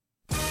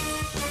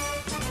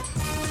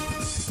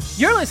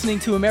You're listening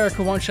to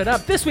America Won't Shut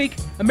Up. This week,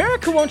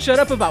 America won't shut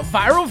up about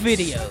viral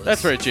videos.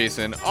 That's right,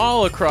 Jason.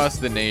 All across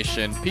the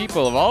nation,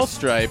 people of all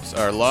stripes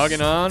are logging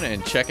on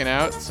and checking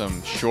out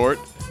some short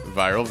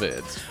viral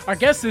vids. Our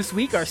guests this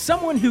week are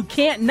someone who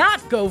can't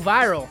not go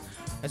viral,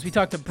 as we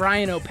talk to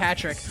Brian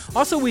O'Patrick.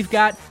 Also, we've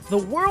got the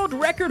world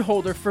record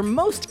holder for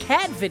most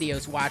cat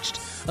videos watched,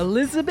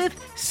 Elizabeth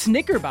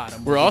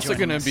Snickerbottom. We're also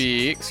going to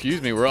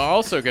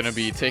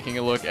be taking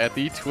a look at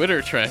the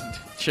Twitter trend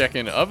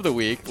check-in of the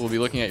week. We'll be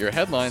looking at your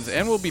headlines,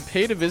 and we'll be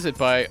paid a visit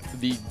by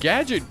the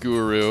gadget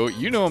guru.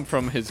 You know him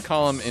from his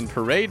column in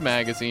Parade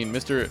magazine.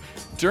 Mr.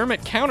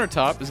 Dermot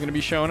Countertop is going to be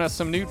showing us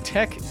some new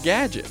tech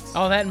gadgets.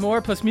 All that and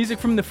more, plus music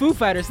from the Foo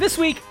Fighters this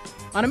week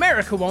on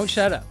America Won't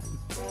Shut Up.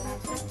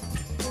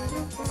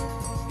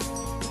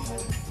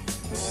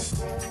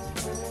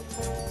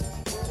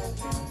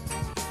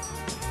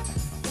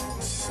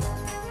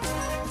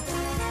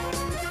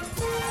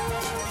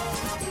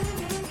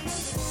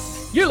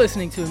 You're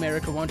listening to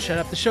America Won't Shut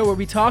Up, the show where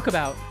we talk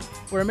about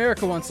where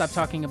America won't stop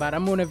talking about.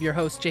 I'm one of your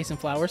hosts, Jason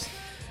Flowers.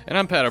 And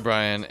I'm Pat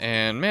O'Brien,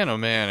 and man, oh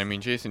man, I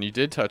mean, Jason, you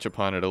did touch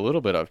upon it a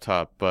little bit up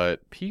top,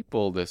 but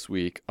people this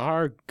week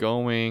are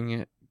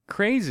going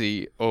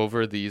crazy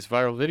over these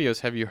viral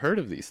videos. Have you heard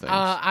of these things?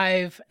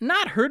 I've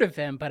not heard of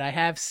them, but I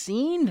have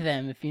seen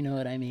them, if you know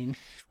what I mean.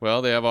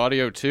 Well, they have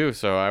audio too,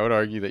 so I would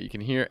argue that you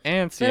can hear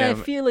and see them.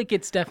 I feel like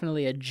it's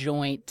definitely a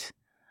joint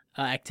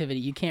activity.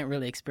 You can't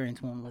really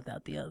experience one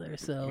without the other.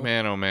 So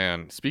man, oh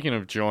man. Speaking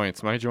of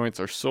joints, my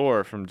joints are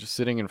sore from just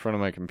sitting in front of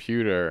my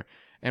computer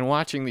and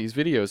watching these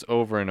videos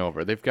over and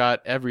over. They've got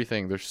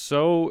everything. They're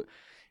so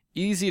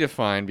easy to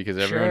find because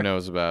everyone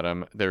knows about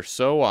them. They're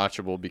so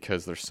watchable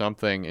because there's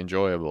something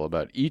enjoyable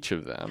about each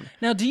of them.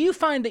 Now, do you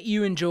find that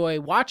you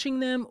enjoy watching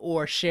them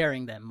or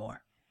sharing them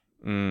more?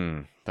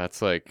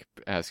 That's like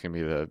asking me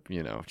to,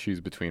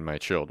 choose between my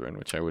children,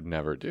 which I would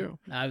never do.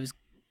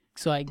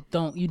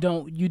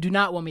 You do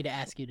not want me to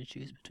ask you to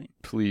choose between.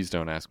 Please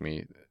don't ask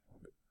me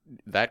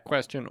that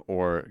question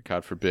or,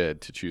 God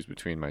forbid, to choose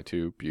between my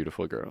two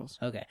beautiful girls.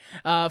 Okay.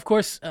 Of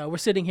course, we're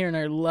sitting here in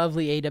our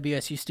lovely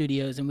AWSU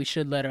studios, and we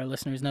should let our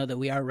listeners know that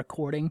we are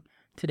recording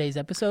today's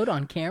episode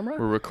on camera.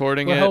 We're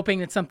recording We're hoping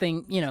that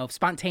something,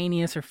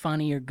 spontaneous or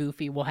funny or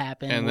goofy will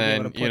happen. And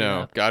then,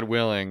 God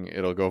willing,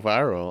 it'll go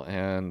viral.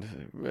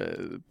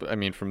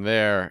 And, from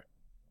there,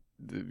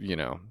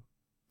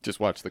 just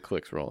watch the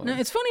clicks roll in. Now,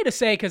 it's funny to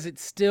say because it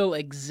still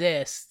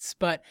exists,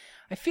 but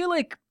I feel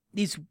like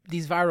these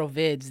viral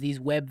vids,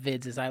 these web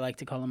vids, as I like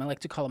to call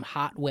them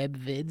hot web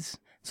vids,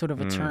 sort of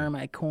a term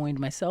I coined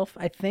myself,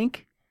 I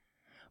think.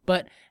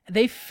 But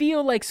they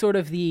feel like sort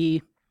of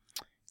the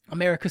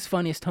America's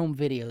Funniest Home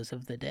Videos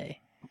of the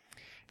day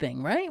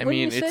thing, right? I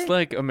mean, it's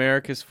like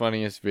America's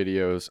Funniest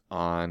Videos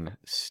on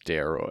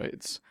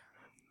steroids.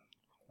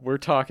 We're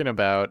talking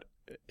about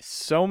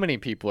so many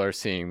people are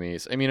seeing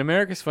these. I mean,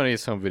 America's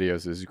Funniest Home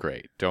Videos is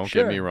great. Don't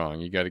get me wrong.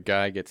 You got a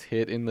guy gets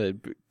hit in the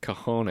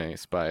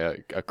cojones by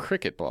a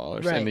cricket ball,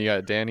 or something. You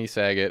got Danny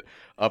Saget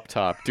up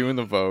top doing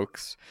the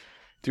vocals,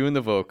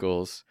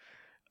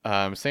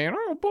 saying,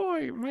 "Oh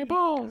boy, my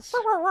balls."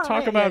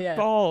 Talk about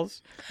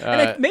balls.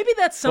 And maybe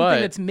that's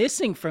something that's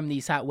missing from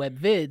these hot web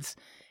vids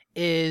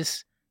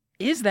is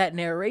that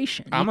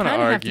narration. I'm going to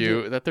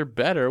argue that they're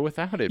better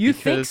without it. You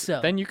think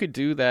so? Then you could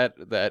do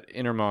that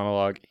inner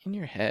monologue in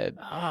your head.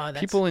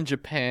 People in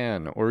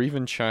Japan or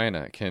even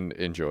China can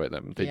enjoy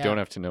them. They don't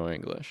have to know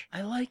English.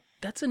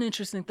 That's an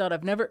interesting thought.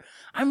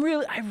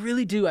 I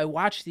really do. I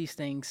watch these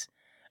things.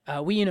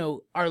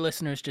 Our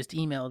listeners just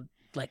emailed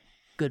like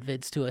good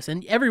vids to us.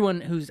 And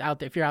everyone who's out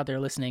there, if you're out there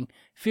listening,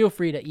 feel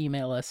free to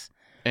email us.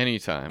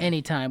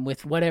 Anytime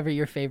with whatever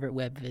your favorite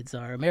web vids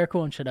are.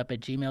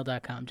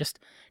 AmericaWon'tShutUp@gmail.com. Just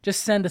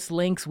send us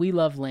links. We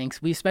love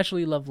links. We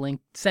especially love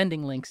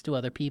sending links to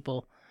other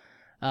people.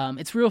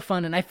 It's real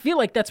fun, and I feel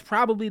like that's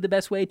probably the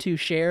best way to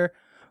share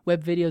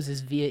web videos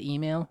is via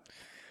email.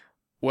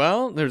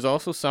 Well, there's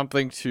also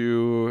something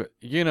to,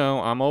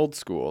 I'm old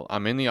school.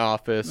 I'm in the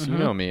office. You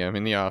know me. I'm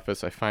in the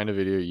office. I find a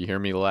video. You hear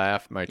me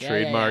laugh. My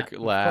trademark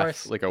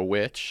laugh like a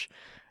witch.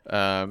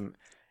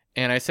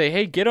 And I say,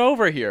 hey, get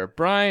over here.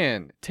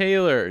 Brian,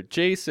 Taylor,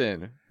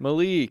 Jason,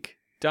 Malik,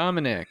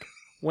 Dominic,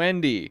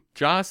 Wendy,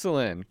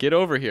 Jocelyn, get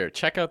over here.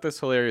 Check out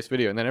this hilarious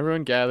video. And then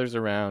everyone gathers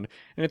around,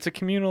 and it's a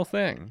communal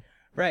thing.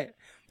 Right.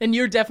 And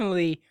you're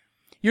the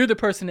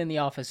person in the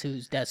office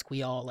whose desk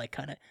we all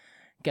kind of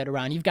get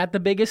around. You've got the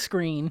biggest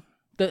screen.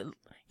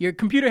 Your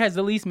computer has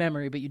the least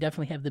memory, but you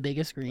definitely have the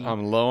biggest screen.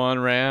 I'm low on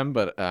RAM,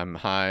 but I'm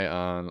high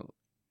on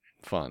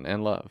fun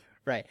and love.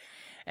 Right.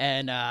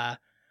 And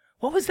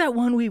what was that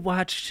one we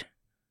watched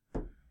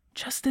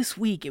just this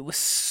week? It was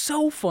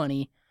so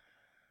funny.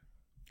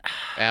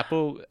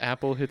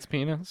 Apple hits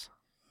penis?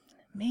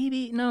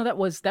 Maybe. No, that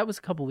was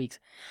a couple weeks.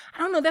 I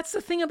don't know. That's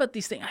the thing about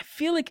these things. I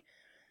feel like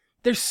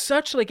they're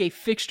such like a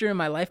fixture in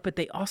my life, but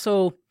they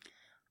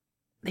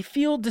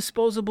feel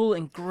disposable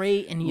and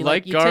great, and you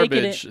like you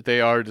garbage. Take it they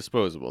are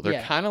disposable.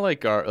 They're kind of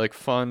like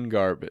fun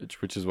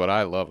garbage, which is what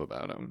I love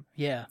about them.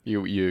 Yeah,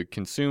 you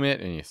consume it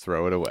and you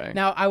throw it away.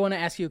 Now I want to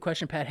ask you a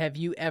question, Pat. Have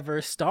you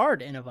ever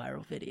starred in a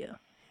viral video?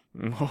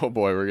 Oh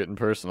boy, we're getting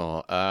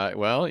personal.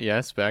 Well,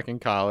 yes, back in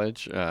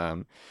college,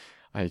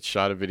 I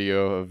shot a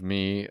video of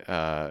me,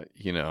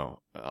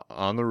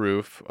 on the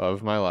roof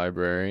of my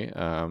library.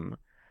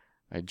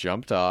 I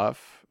jumped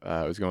off.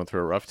 I was going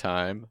through a rough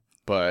time,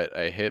 but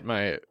I hit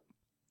my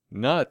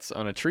nuts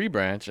on a tree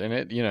branch, and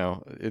it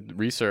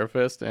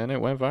resurfaced and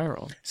it went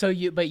viral. So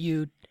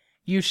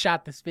you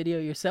shot this video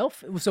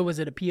yourself? So was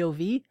it a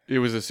POV? It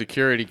was a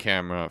security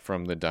camera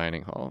from the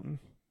dining hall.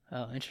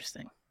 Oh,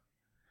 interesting.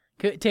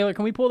 Taylor,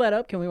 can we pull that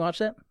up? Can we watch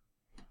that?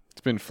 It's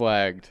been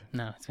flagged.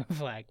 No, it's been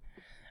flagged.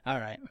 All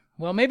right.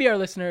 Well, maybe our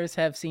listeners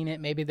have seen it.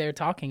 Maybe they're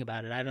talking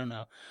about it. I don't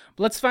know.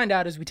 But let's find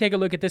out as we take a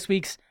look at this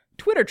week's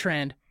Twitter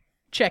trend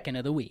check-in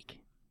of the week.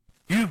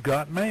 You've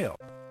got mail.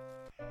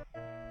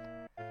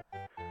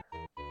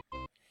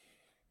 All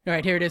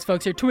right, here it is,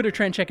 folks. Your Twitter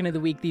trend check-in of the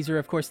week. These are,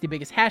 of course, the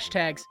biggest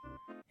hashtags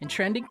and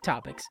trending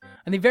topics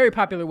on the very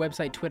popular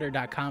website,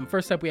 twitter.com.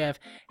 First up, we have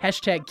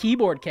hashtag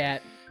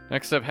keyboardcat.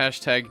 Next up,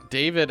 hashtag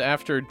David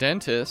after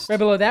dentist. Right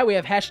below that, we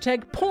have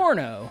hashtag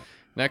porno.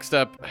 Next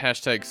up,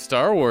 hashtag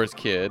Star Wars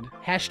kid.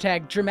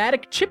 Hashtag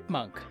dramatic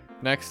chipmunk.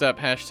 Next up,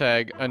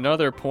 hashtag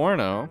another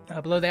porno.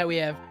 Below that, we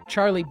have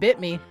Charlie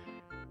bit me.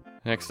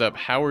 Next up,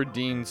 Howard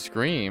Dean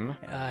scream.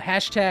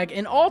 Hashtag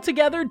an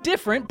altogether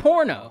different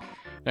porno.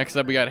 Next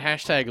up, we got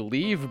hashtag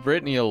leave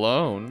Britney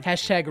alone.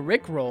 Hashtag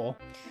rickroll.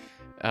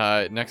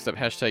 Next up,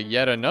 hashtag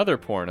yet another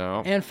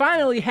porno. And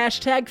finally,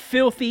 hashtag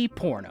filthy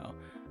porno.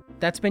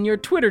 That's been your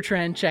Twitter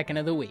trend check-in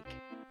of the week.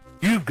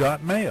 You've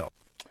got mail.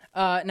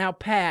 Now,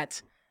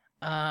 Pat,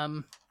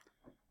 the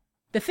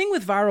thing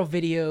with viral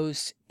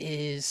videos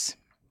is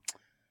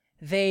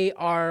they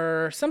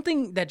are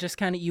something that just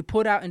kind of you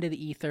put out into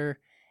the ether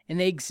and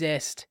they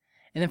exist.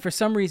 And then for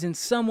some reason,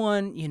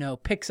 someone,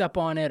 picks up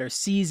on it or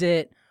sees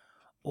it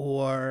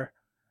or,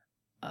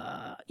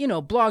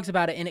 blogs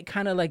about it. And it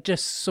kind of like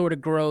just sort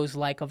of grows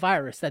like a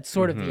virus. That's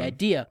sort of the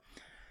idea.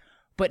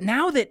 But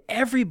now that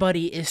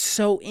everybody is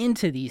so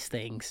into these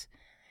things,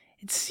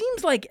 it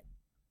seems like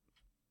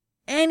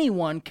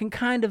anyone can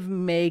kind of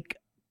make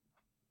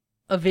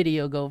a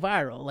video go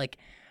viral. Like,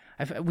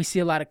 we see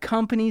a lot of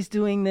companies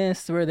doing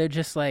this where they're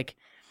just like,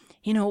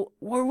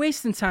 we're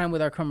wasting time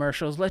with our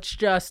commercials. Let's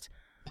just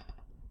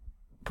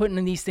put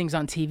in these things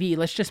on TV.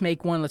 Let's just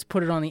make one. Let's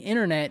put it on the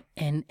internet,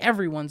 and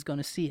everyone's going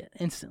to see it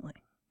instantly.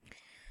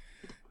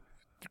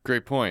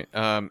 Great point.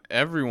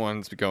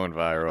 Everyone's going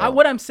viral.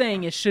 What I'm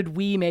saying is, should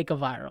we make a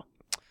viral?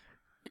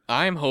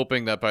 I'm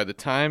hoping that by the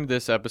time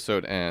this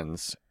episode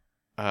ends,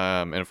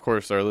 and of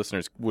course our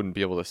listeners wouldn't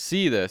be able to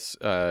see this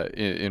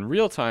in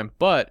real time,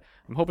 but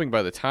I'm hoping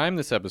by the time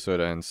this episode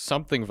ends,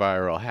 something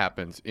viral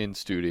happens in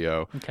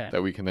studio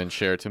that we can then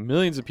share to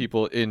millions of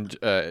people in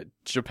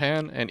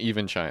Japan and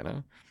even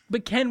China.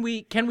 But can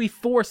we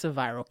force a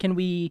viral?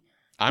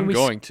 I'm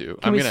going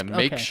to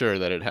make sure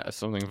that it has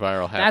something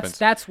viral happens.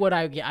 That's what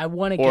I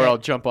want to get. Or I'll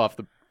jump off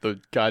the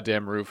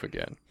goddamn roof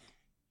again.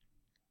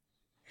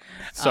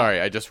 Sorry,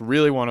 I just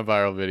really want a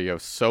viral video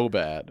so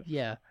bad.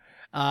 Yeah.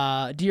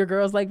 Do your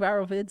girls like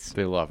viral vids?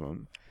 They love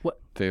them. What?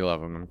 They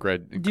love them. I'm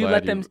glad. Do you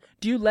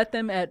let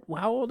them at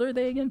how old are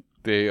they again?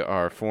 They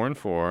are 4 and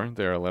 4.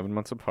 They're 11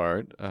 months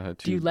apart.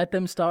 Do you let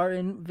them star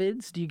in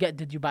vids?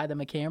 Did you buy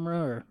them a camera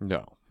or?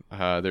 No.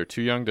 They're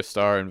too young to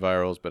star in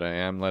virals, but I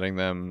am letting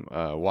them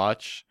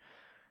watch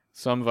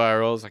some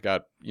virals. I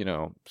got,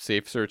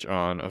 Safe Search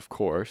on, of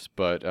course.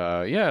 But,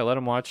 I let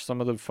them watch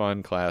some of the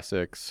fun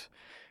classics.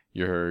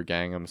 Your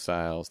Gangnam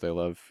Styles. They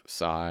love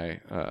Psy.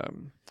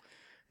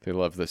 They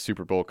love the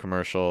Super Bowl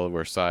commercial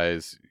where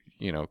Psy's,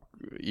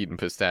 eating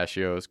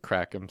pistachios,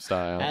 crack 'em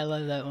style. I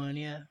love that one,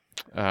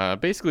 yeah.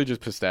 Basically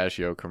just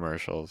pistachio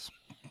commercials.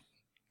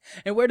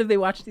 And where do they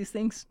watch these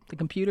things? The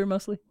computer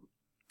mostly?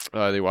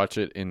 They watch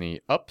it in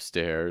the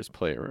upstairs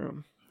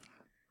playroom.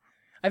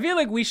 I feel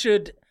like we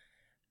should.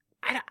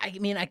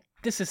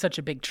 This is such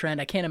a big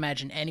trend. I can't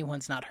imagine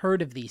anyone's not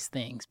heard of these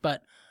things.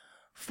 But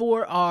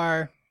for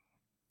our,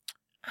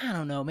 I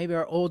don't know, maybe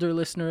our older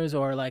listeners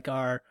or like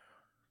our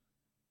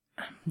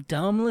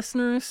dumb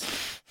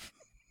listeners,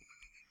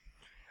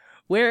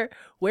 where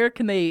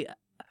can they?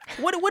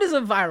 What is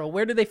a viral?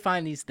 Where do they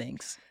find these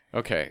things?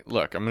 Okay,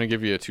 look, I'm going to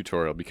give you a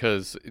tutorial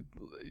because,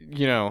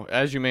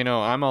 as you may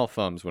know, I'm all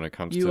thumbs when it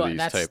comes to these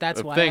type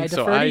of things.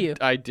 So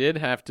I did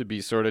have to be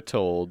sort of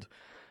told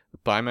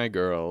by my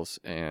girls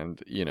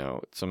and,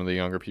 some of the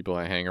younger people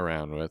I hang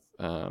around with,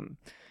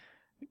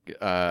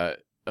 a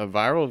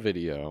viral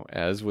video,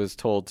 as was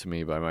told to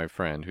me by my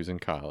friend who's in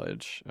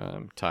college,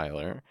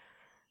 Tyler,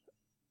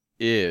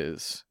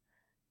 it's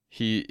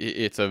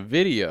a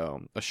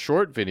video, a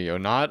short video,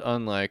 not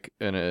unlike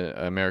an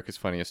America's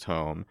Funniest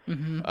Home.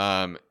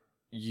 Mm-hmm.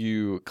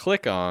 You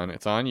click on,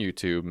 it's on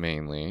YouTube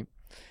mainly.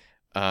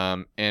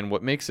 And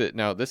what makes it,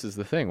 now this is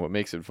the thing, what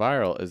makes it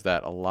viral is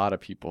that a lot of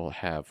people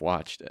have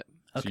watched it.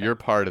 Okay. So you're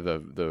part of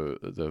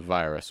the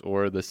virus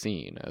or the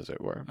scene, as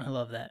it were. I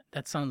love that.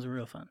 That sounds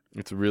real fun.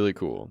 It's really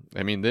cool.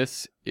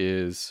 This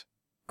is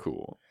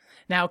cool.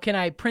 Now, can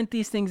I print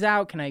these things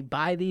out? Can I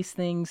buy these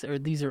things? Or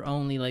these are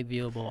only like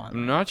viewable online?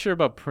 I'm not sure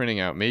about printing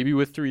out. Maybe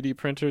with 3D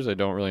printers. I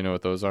don't really know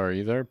what those are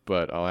either,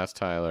 but I'll ask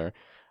Tyler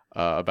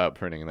about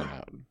printing them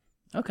out.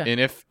 Okay.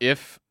 And if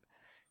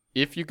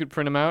you could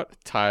print them out,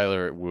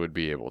 Tyler would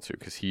be able to,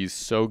 because he's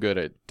so good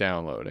at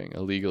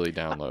illegally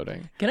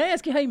downloading. Can I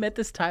ask you how you met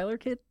this Tyler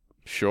kid?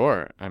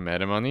 Sure. I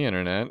met him on the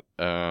internet,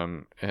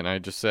 and I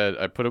just said,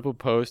 I put up a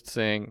post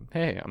saying,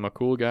 hey, I'm a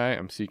cool guy.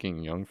 I'm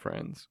seeking young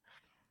friends.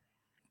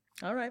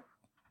 All right.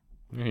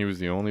 And he was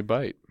the only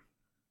bite.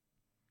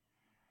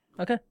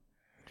 Okay.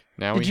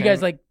 Now did you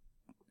guys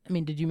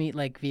did you meet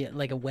like via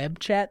like a web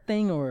chat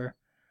thing or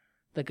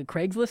like a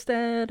Craigslist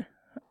ad?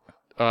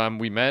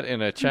 We met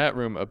in a chat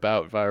room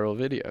about viral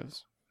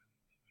videos.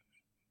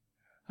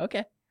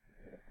 Okay.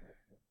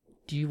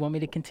 Do you want me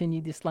to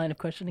continue this line of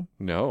questioning?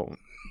 No.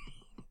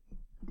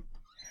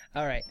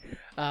 All right.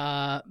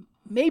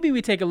 Maybe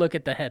we take a look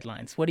at the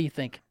headlines. What do you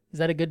think? Is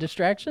that a good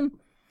distraction?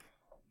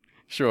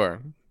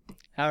 Sure.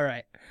 All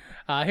right.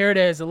 Here it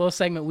is, a little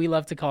segment we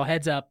love to call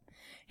Heads Up.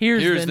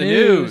 Here's the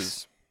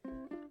news.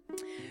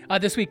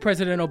 This week,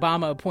 President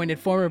Obama appointed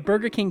former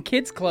Burger King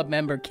Kids Club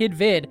member Kid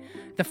Vid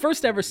the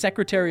first ever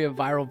secretary of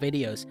viral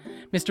videos.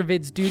 Mr.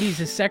 Vid's duties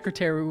as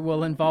secretary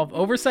will involve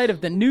oversight of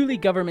the newly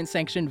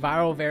government-sanctioned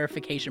viral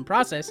verification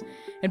process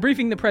and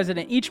briefing the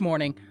president each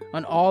morning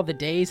on all the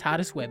day's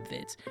hottest web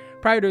vids.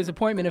 Prior to his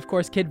appointment, of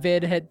course, Kid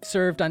Vid had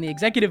served on the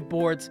executive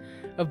boards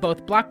of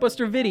both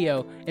Blockbuster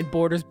Video and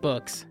Borders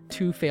Books,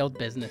 two failed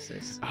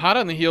businesses. Hot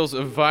on the heels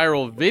of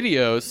viral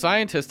videos,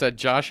 scientists at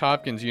Johns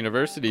Hopkins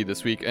University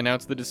this week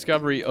announced the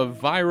discovery of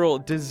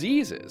viral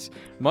diseases.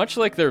 Much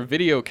like their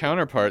video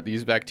counterpart,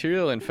 these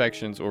bacterial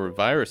infections or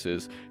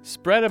viruses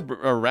spread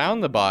around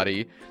the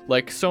body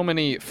like so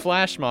many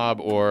flash mob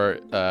or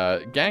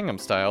Gangnam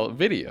Style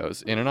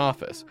videos in an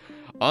office.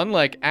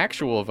 Unlike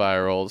actual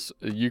virals,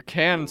 you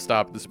can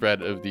stop the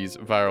spread of these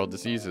viral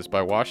diseases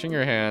by washing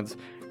your hands,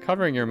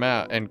 covering your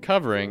mouth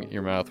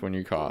when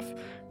you cough.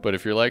 But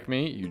if you're like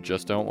me, you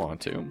just don't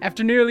want to.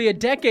 After nearly a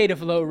decade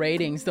of low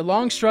ratings, the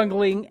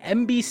long-struggling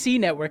NBC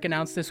network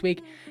announced this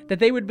week that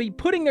they would be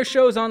putting their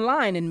shows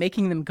online and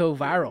making them go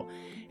viral.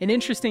 An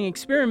interesting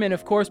experiment,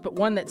 of course, but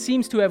one that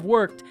seems to have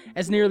worked,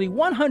 as nearly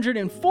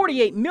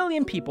 148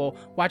 million people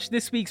watched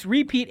this week's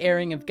repeat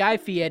airing of Guy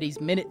Fieri's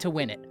Minute to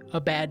Win It,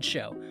 a bad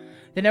show.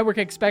 The network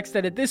expects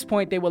that at this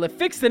point they will have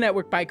fixed the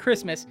network by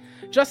Christmas,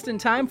 just in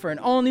time for an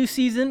all-new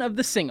season of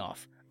The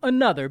Sing-Off,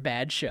 another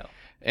bad show.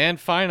 And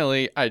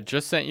finally, I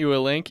just sent you a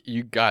link.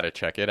 You gotta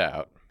check it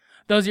out.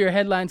 Those are your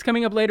headlines.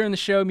 Coming up later in the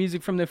show,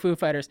 music from the Foo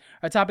Fighters.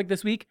 Our topic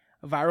this week,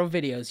 viral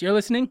videos. You're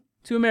listening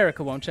to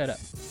America Won't Shut Up.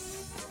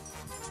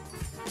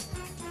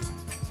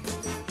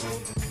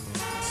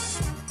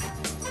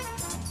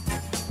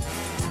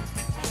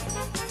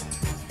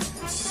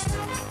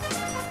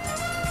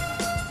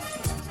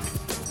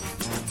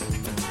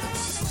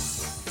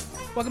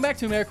 Welcome back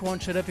to America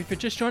Won't Shut Up. If you're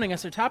just joining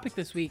us, our topic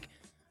this week,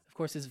 of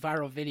course, is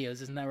viral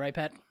videos. Isn't that right,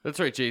 Pat? That's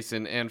right,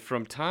 Jason. And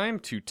from time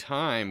to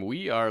time,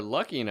 we are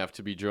lucky enough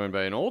to be joined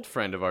by an old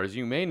friend of ours.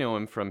 You may know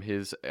him from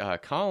his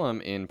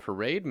column in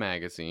Parade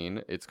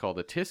magazine. It's called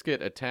A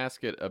Tisket, a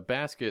Tasket, a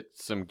Basket,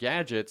 Some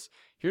Gadgets.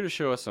 Here to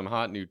show us some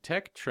hot new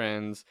tech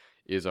trends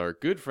is our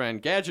good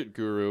friend, gadget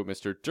guru,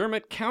 Mr.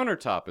 Dermot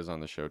Countertop is on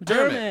the show.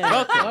 Dermot,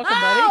 welcome. Welcome,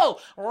 buddy. Oh,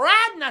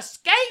 riding a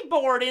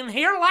skateboard in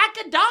here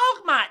like a dog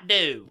might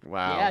do.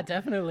 Wow. Yeah,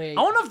 definitely.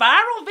 On a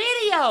viral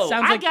video.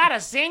 Sounds I like- gotta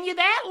send you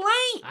that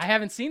link. I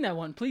haven't seen that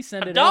one. Please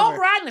send A it dog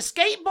over. riding a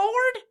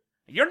skateboard?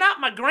 You're not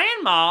my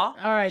grandma.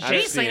 All right, I've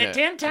She's seen it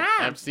 10 times.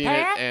 I've seen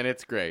Pat. it, and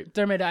it's great.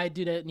 Dermot, I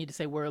do need to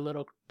say we're a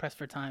little pressed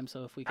for time,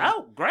 so if we can...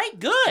 Oh, great,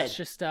 good. Let's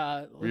just,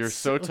 We are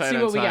so let's tight see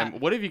on what we time.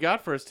 got. What have you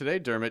got for us today,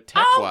 Dermot,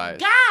 Oh, tech-wise?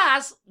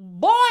 guys,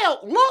 boy,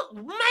 look,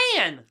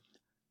 man.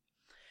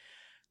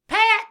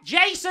 Pat,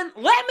 Jason,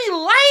 let me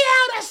lay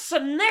out a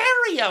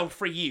scenario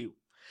for you.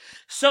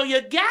 So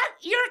you got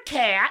your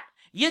cat,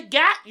 you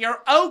got your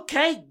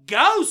OK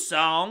Go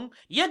song,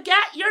 you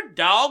got your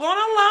dog on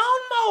a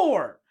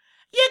lawnmower,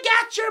 you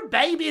got your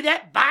baby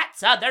that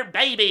bites other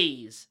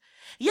babies.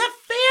 You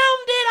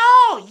filmed it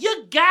all.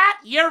 You got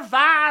your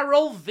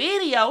viral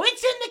video.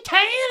 It's in the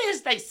can,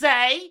 as they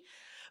say.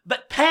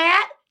 But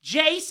Pat,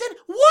 Jason,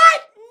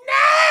 what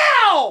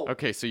now?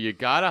 Okay, so you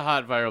got a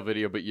hot viral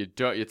video, but you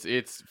don't.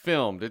 It's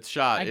filmed, it's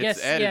shot, I it's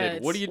guess, edited. yeah,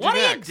 What do you do what do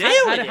you next? do?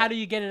 How, with do, it. how do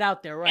you get it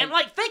out there, right? And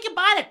think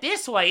about it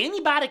this way.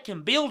 Anybody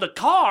can build a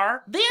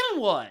car. Then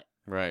what?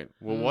 Right.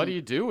 Well, what do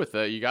you do with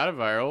it? You got it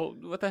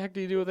viral. What the heck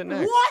do you do with it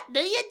next? What do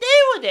you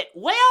do with it?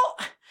 Well,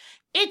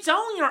 it's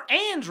on your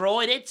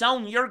Android. It's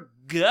on your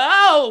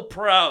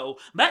GoPro.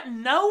 But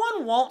no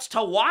one wants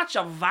to watch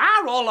a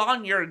viral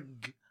on your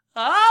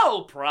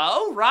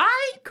GoPro,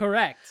 right?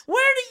 Correct.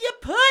 Where do you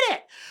put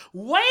it?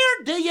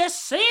 Where do you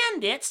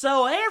send it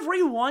so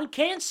everyone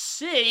can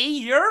see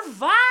your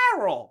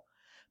viral?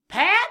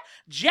 Pat,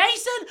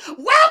 Jason,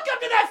 welcome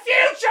to the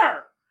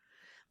future!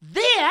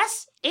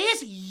 This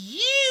is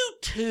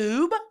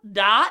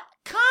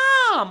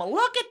YouTube.com.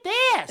 look at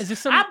this. Is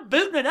this I'm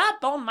booting it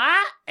up on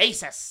my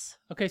Asus.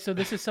 Okay, so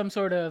this is some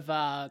sort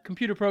of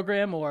computer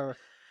program or...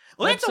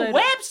 Well, it's a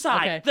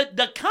website. Okay.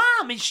 The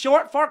com is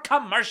short for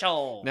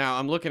commercial. Now,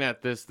 I'm looking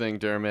at this thing,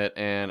 Dermot,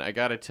 and I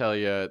got to tell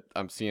you,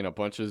 I'm seeing a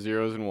bunch of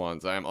zeros and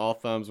ones. I'm all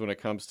thumbs when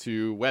it comes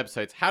to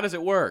websites. How does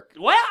it work?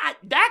 Well,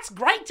 that's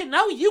great to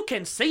know. You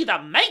can see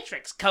the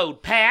matrix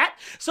code, Pat.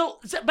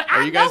 But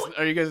are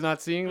you guys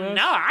not seeing those?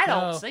 No, I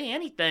don't see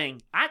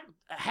anything.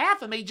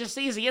 Half of me just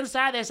sees the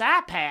inside of this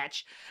eye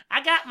patch.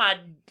 I got my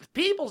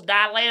pupils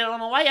dilated on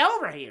the way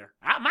over here.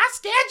 My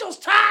schedule's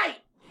tight.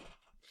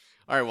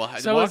 All right, well,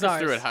 so walk us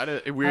through it.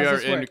 Keep in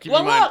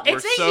mind, look, we're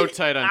so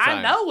tight on time.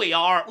 I know we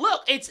are.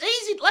 Look, it's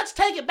easy. Let's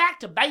take it back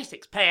to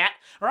basics, Pat.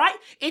 All right?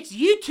 It's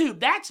YouTube.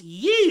 That's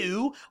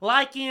you,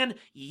 like in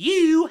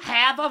you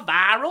have a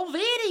viral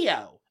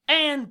video.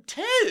 And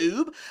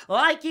tube,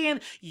 like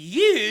in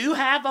you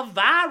have a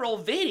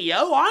viral video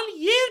on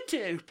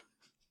YouTube.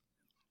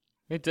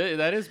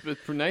 That is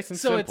nice and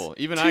simple.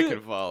 Even I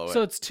could follow it.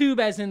 So it's tube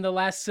as in the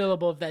last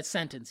syllable of that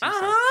sentence.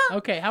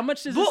 Okay, how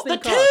much does this thing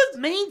cost? The tube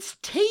means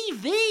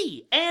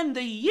TV, and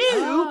the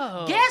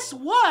you, guess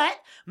what,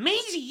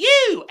 means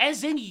you,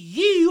 as in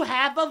you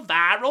have a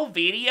viral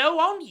video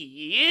on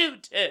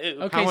YouTube.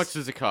 Okay, how much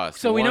does it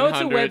cost? So we know it's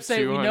a website.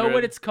 200? We know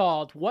what it's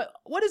called. What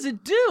does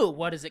it do?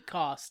 What does it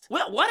cost?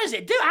 Well, what does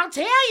it do? I'll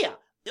tell you.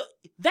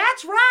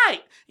 That's right.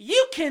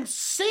 You can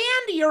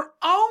send your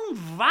own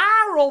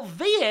viral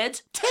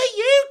vids to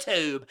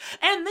YouTube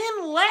and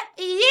then let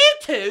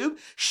YouTube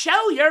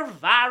show your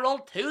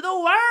viral to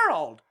the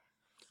world.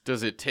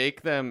 Does it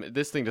take them?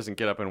 This thing doesn't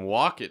get up and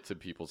walk it to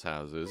people's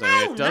houses. No,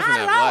 I mean, it doesn't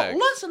have legs.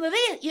 Listen to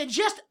this. You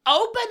just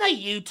open a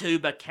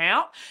YouTube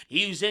account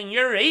using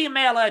your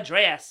email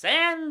address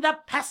and the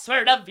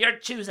password of your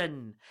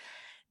choosing.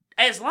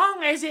 As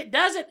long as it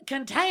doesn't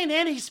contain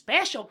any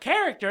special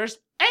characters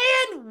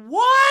and one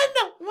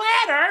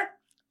letter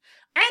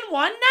and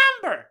one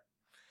number.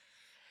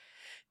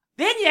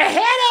 Then you head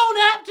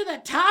on up to the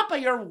top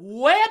of your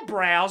web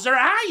browser.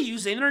 I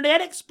use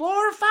Internet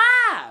Explorer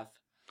 5.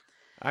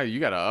 Oh, you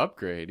got to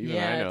upgrade. Even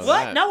I know what?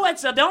 that. No,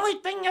 it's the only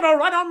thing that'll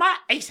run on my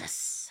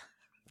Asus.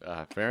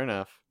 Fair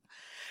enough.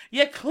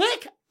 You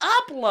click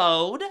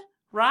upload,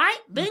 right?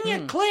 Then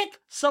you click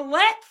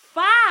select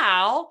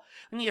file,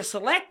 and you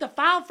select the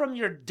file from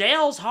your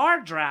Dell's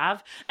hard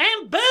drive,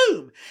 and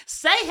boom!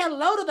 Say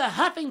hello to the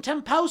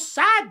Huffington Post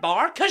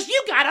sidebar, because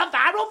you got a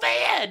viral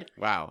vid!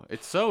 Wow,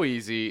 it's so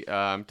easy.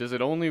 Does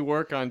it only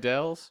work on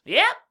Dells?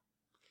 Yep.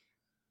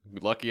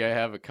 Lucky I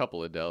have a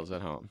couple of Dells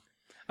at home.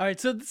 All right,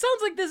 so it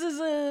sounds like this is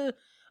a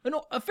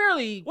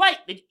fairly...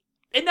 Wait,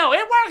 no,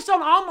 it works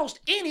on almost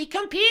any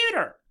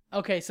computer.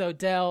 Okay, so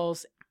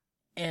Dell's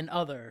and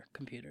other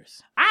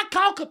computers. I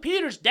call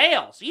computers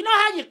Dells. You know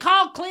how you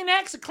call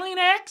Kleenex a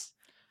Kleenex?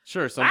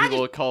 Sure, some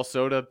people call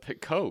soda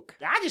Coke.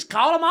 I just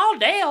call them all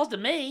Dells to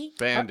me.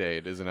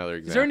 Band-Aid is another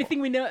example. Is there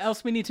anything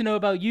else we need to know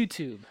about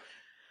YouTube?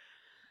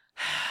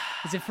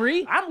 Is it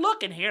free? I'm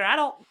looking here.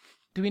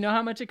 Do we know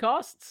how much it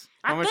costs?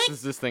 How much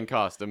does this thing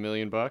cost? $1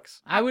 million?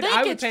 I would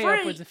pay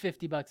upwards of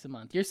 $50 a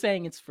month. You're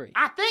saying it's free.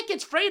 I think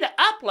it's free to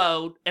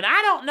upload, and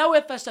I don't know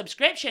if a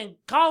subscription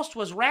cost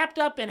was wrapped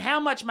up in how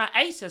much my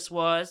Asus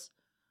was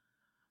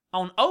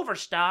on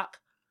Overstock.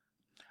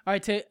 All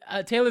right,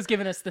 Taylor's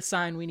giving us the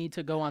sign we need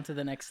to go on to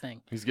the next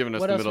thing. He's giving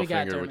us the middle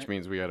finger, which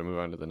means we got to move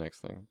on to the next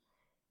thing.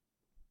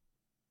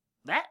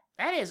 That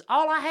is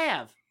all I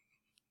have.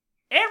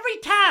 Every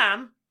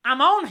time I'm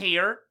on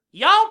here,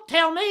 y'all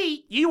tell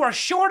me you are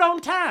short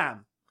on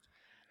time.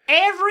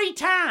 Every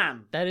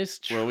time. That is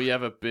true. Well, we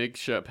have a big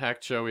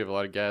packed show. We have a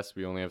lot of guests.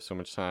 We only have so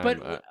much time.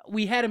 But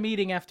we had a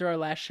meeting after our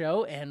last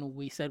show, and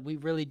we said we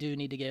really do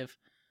need to give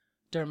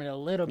Dermot a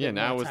little bit more time.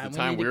 Yeah, now was the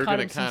time. We were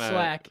going to kind of...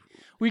 slack.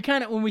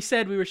 When we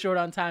said we were short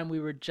on time, we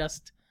were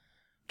just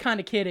kind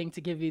of kidding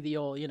to give you the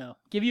old,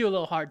 give you a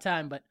little hard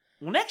time. But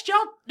well, next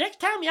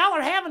time y'all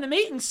are having a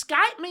meeting,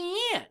 Skype me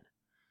in.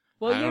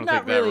 Well, you're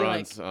not really that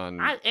runs on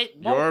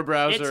your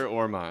browser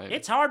or mine.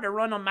 It's hard to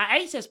run on my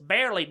Asus.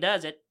 Barely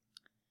does it.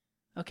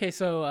 Okay,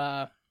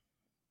 so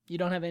you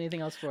don't have anything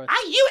else for us?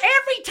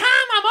 Every time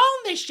I'm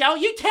on this show,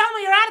 you tell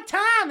me you're out of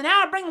time, and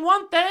now I bring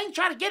one thing,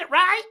 try to get it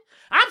right.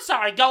 I'm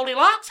sorry,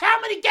 Goldilocks.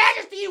 How many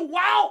gadgets do you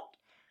want?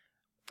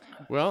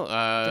 Well,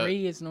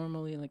 3 is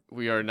normally like...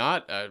 We are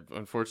not,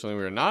 unfortunately,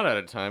 we are not out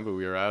of time, but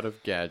we are out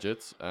of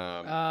gadgets.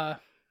 Dermot,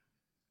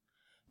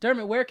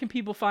 where can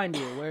people find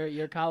you? Where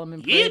your column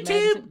in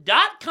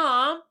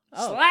YouTube.com/Dermot.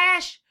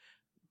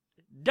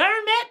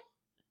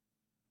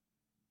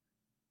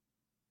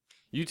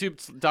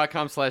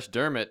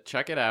 YouTube.com/Dermot.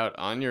 Check it out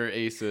on your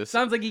Asus.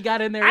 Sounds like you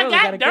got in there early.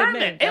 I got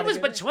Dermot. It was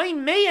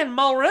between me and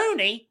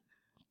Mulrooney.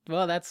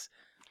 Well, that's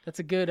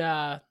a good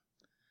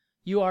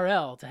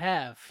URL to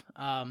have.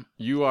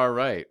 You are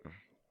right.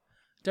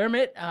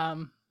 Dermot,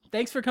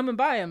 thanks for coming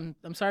by. I'm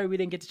sorry we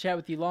didn't get to chat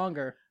with you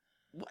longer.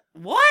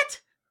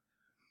 What?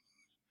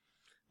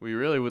 We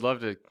really would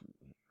love to.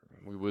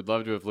 We would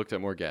love to have looked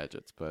at more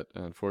gadgets, but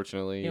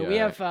unfortunately, we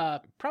have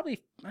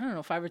probably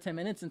 5 or 10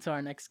 minutes until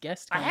our next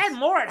guest comes. I had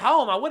more at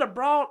home. I would have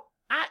brought.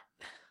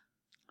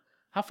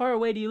 How far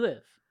away do you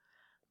live?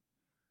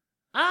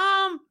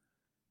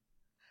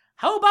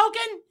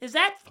 Hoboken?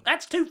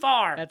 That's too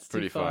far. That's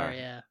pretty too far, far.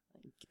 yeah.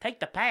 Take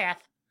the path.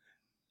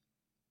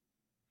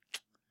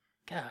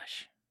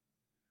 Gosh.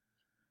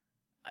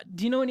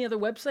 Do you know any other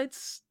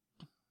websites?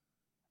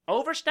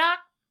 Overstock?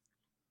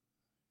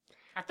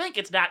 I think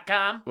it's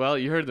 .com. Well,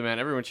 you heard the man.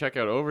 Everyone check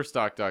out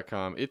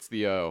Overstock.com. It's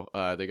the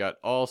O. They got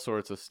all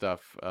sorts of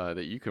stuff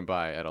that you can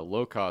buy at a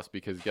low cost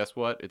because guess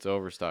what? It's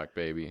Overstock,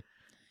 baby.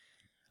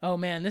 Oh,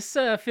 man, this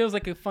feels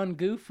like a fun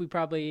goof.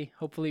 We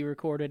hopefully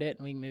recorded it,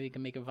 and we maybe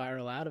can make it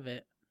viral out of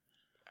it.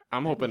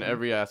 I'm hoping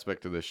every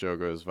aspect of the show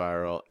goes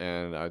viral,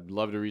 and I'd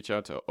love to reach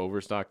out to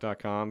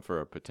Overstock.com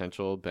for a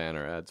potential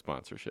banner ad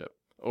sponsorship.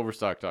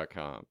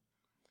 Overstock.com.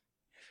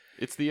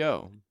 It's the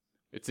O.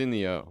 It's in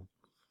the O.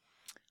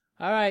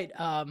 All right,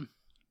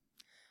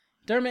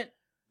 Dermot,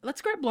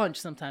 let's grab lunch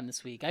sometime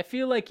this week. I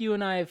feel like you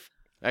and I have...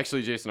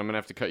 Actually, Jason, I'm going to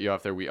have to cut you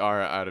off there. We are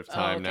out of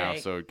time now,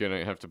 so going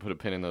to have to put a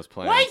pin in those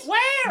plans. Wait,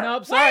 where?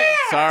 Nope, sorry.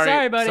 Where?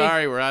 Sorry, buddy.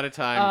 Sorry, we're out of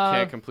time.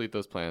 Can't complete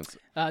those plans.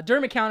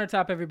 Dermot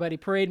Countertop, everybody.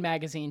 Parade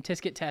Magazine,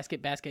 Tisket,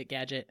 Tasket, Basket,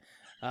 Gadget.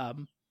 Our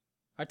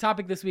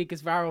topic this week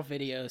is viral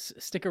videos.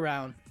 Stick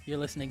around. You're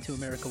listening to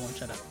America Won't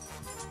Shut Up.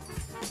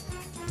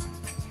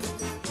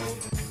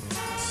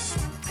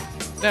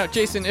 Now,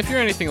 Jason, if you're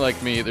anything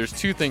like me, there's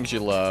two things you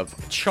love,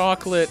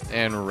 chocolate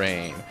and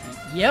rain.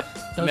 Yep,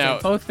 those are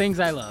both things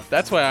I love.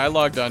 That's why I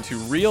logged on to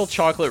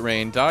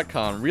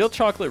RealChocolateRain.com.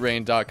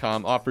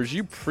 RealChocolateRain.com offers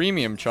you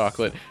premium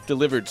chocolate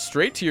delivered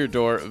straight to your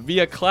door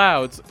via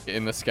clouds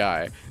in the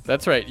sky.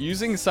 That's right,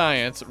 using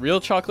science,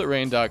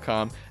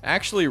 RealChocolateRain.com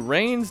actually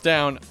rains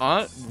down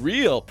on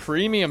real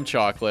premium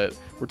chocolate.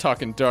 We're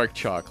talking dark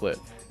chocolate,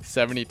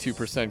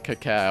 72%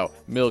 cacao,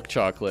 milk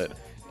chocolate,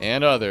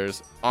 and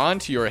others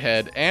onto your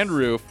head and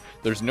roof.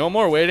 There's no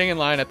more waiting in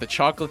line at the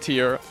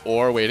chocolatier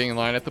or waiting in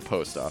line at the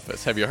post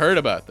office. Have you heard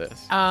about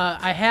this?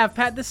 I have,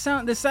 Pat.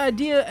 This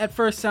idea at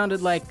first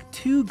sounded like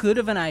too good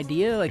of an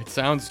idea. Like, it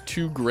sounds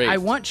too great. I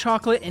want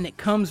chocolate and it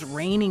comes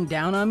raining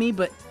down on me,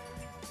 but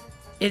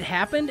it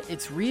happened.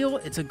 It's real.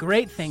 It's a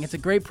great thing. It's a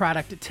great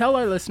product. Tell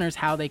our listeners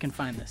how they can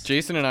find this.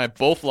 Jason and I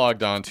both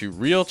logged on to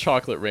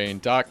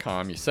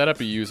RealChocolateRain.com. You set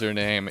up a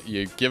username,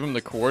 you give them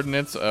the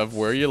coordinates of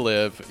where you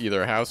live,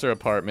 either a house or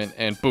apartment,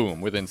 and boom,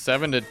 within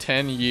 7 to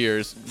 10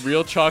 years,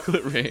 Real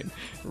Chocolate Rain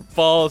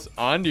falls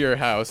onto your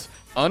house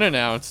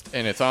unannounced,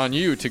 and it's on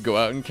you to go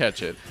out and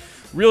catch it.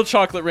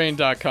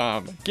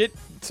 RealChocolateRain.com. Get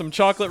some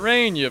chocolate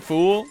rain, you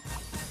fool.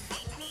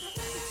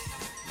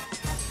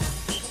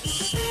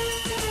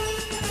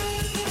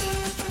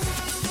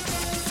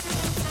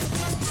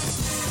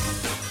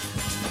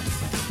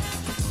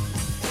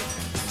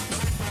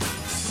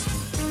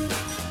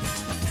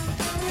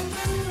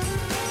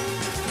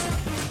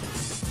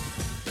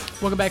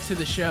 Welcome back to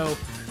the show.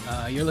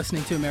 You're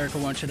listening to America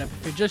Won't Shut Up.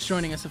 If you're just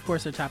joining us, of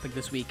course, our topic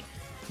this week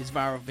is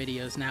viral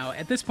videos. Now,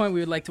 at this point,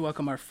 we would like to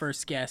welcome our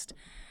first guest.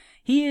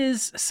 He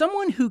is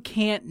someone who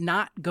can't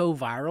not go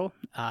viral.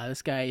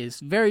 This guy is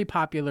very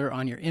popular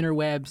on your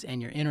interwebs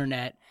and your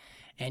internet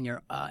and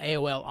your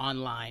AOL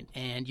online.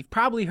 And you've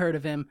probably heard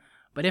of him,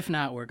 but if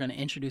not, we're going to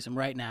introduce him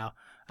right now.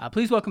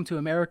 Please welcome to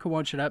America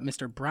Won't Shut Up,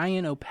 Mr.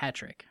 Brian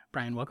O'Patrick.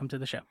 Brian, welcome to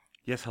the show.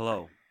 Yes,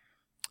 hello.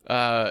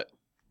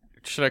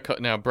 Should I call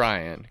now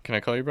Brian? Can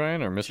I call you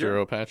Brian or Mr. Sure.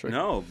 O'Patrick?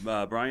 No,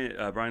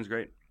 Brian's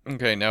great.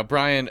 Okay, now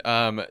Brian,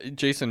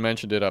 Jason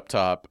mentioned it up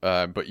top,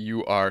 but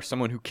you are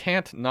someone who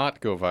can't not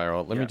go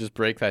viral. Let me just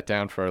break that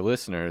down for our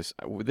listeners.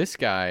 This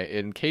guy,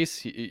 in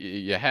case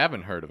you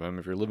haven't heard of him,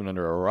 if you're living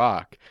under a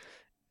rock,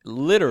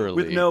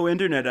 literally with no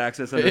internet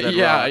access under that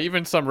yeah, rock.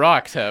 even some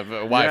rocks have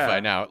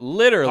Wi-Fi now.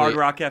 Literally, Hard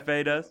Rock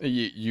Cafe does.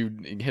 You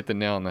hit the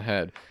nail on the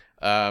head.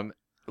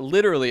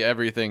 Literally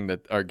everything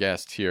that our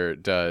guest here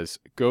does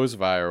goes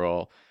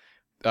viral.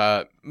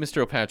 Mr.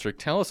 O'Patrick,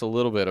 tell us a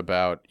little bit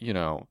about,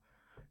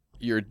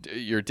 your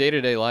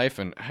day-to-day life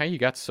and how you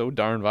got so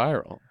darn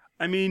viral.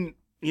 I mean,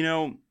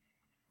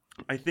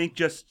 I think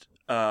just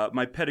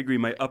my pedigree,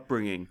 my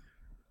upbringing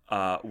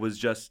was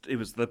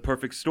the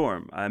perfect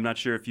storm. I'm not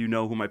sure if you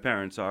know who my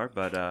parents are,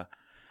 but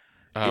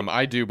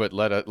I do, but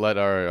let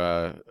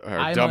our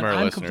dumber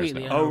listeners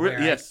know. Oh,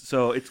 yes.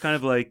 So it's kind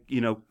of like,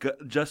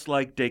 just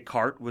like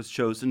Descartes was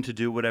chosen to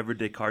do whatever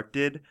Descartes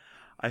did,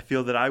 I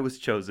feel that I was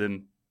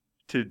chosen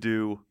to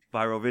do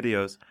viral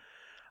videos.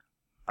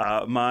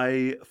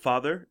 My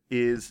father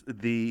is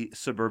the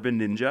suburban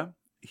ninja.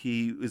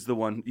 He is the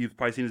one, you've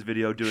probably seen his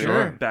video doing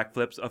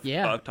backflips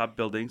off top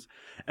buildings.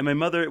 And my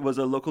mother was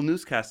a local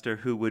newscaster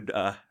who would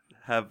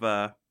have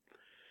a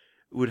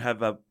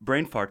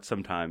brain fart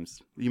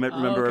sometimes. You might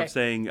remember her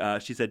saying,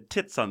 she said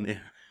tits on the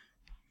air.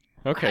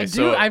 Okay,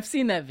 I've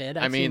seen that vid.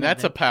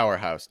 That's a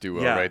powerhouse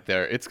duo right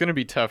there. It's going to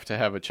be tough to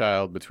have a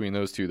child between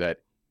those two that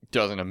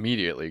doesn't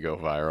immediately go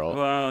viral.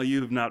 Well,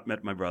 you've not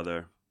met my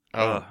brother.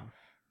 Oh,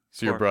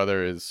 so your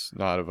brother is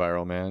not a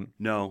viral man?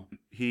 No,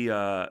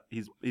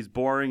 he's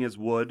boring as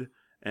wood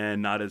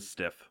and not as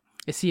stiff.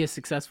 Is he a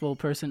successful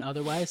person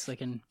otherwise,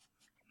 like in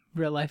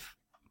real life?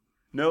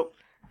 Nope.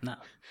 No.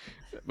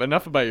 But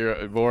enough about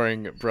your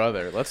boring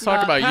brother. Let's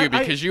talk about Pat, you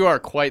because you are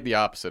quite the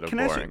opposite of Can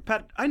I ask you, boring.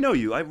 Pat? I know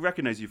you. I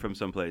recognize you from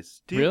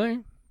someplace. Really?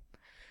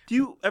 Do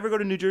you ever go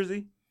to New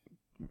Jersey?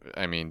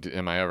 I mean,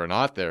 am I ever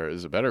not there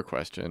is a better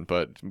question,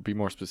 but be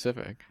more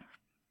specific.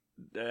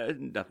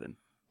 Nothing.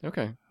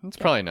 Okay. It's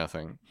probably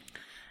nothing.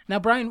 Now,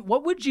 Brian,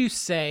 what would you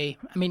say?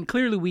 I mean,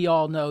 clearly we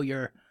all know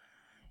you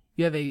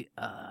have an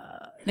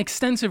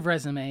extensive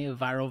resume of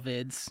viral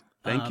vids.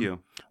 Thank you.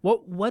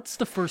 What's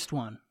the first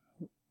one?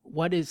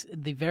 What is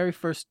the very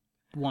first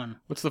one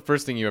What's the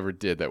first thing you ever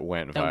did that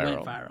went that viral?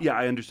 went viral? Yeah,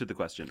 I understood the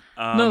question.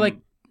 No, like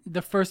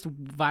the first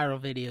viral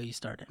video you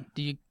started.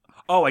 Do you?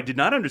 Oh, I did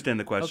not understand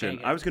the question.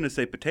 Okay, I was going to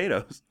say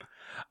potatoes.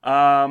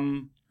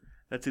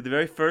 Let's see. The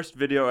very first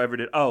video I ever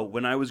did. Oh,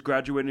 when I was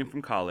graduating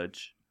from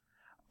college,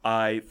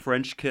 I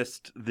French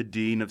kissed the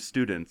dean of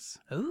students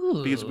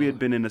Ooh. because we had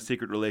been in a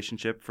secret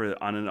relationship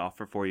on and off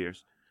for 4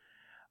 years,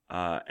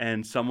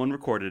 and someone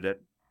recorded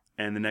it.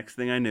 And the next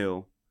thing I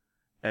knew,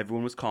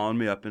 everyone was calling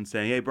me up and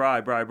saying, "Hey,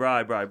 Bri, that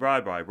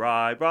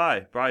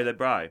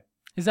Bri."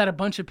 Is that a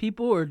bunch of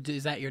people, or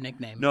is that your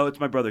nickname? No, it's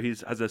my brother. He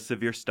has a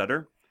severe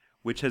stutter,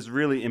 which has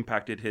really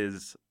impacted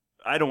his.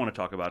 I don't want to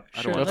talk about.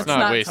 I Sure, don't want Let's to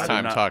not waste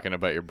time talking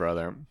about your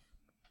brother.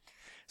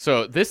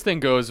 So this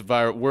thing goes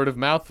viral, word of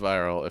mouth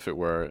viral, if it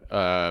were,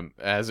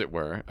 as it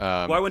were.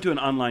 Well, I went to an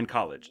online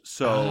college,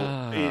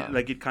 so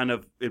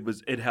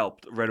it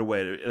helped right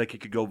away. Like it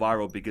could go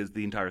viral because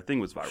the entire thing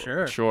was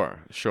viral.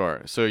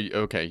 Sure. So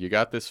you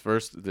got this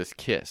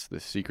kiss,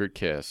 this secret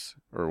kiss,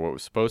 or what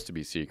was supposed to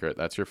be secret.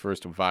 That's your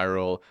first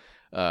viral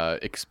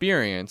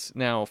experience.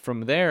 Now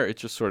from there, it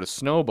just sort of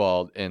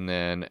snowballed, and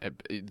then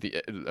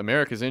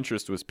America's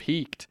interest was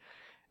piqued.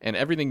 And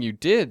everything you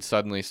did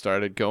suddenly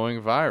started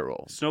going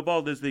viral.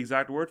 Snowballed is the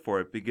exact word for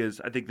it,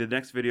 because I think the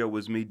next video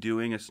was me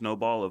doing a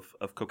snowball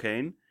of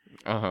cocaine,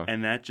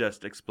 and that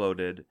just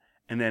exploded.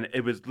 And then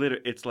it was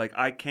it's like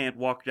I can't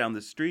walk down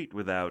the street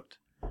without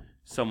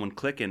someone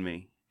clicking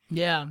me.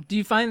 Yeah. Do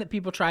you find that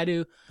people try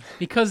to,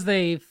 because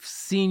they've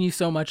seen you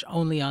so much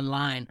only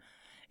online,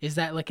 is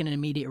that like an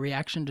immediate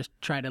reaction to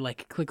try to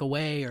like click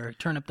away or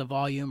turn up the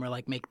volume or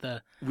like make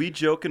the... We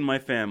joke in my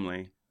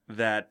family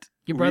that...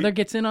 Your brother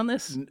gets in on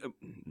this?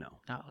 No.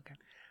 Oh, okay.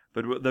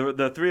 But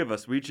the three of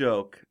us, we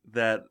joke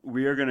that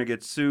we are going to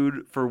get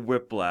sued for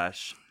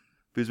whiplash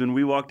because when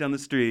we walk down the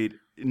street,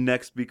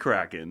 necks be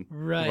cracking.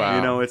 Right. Wow.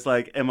 You know, it's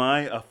like, am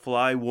I a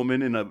fly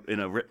woman in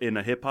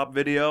a hip hop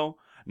video?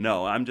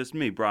 No, I'm just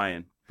me,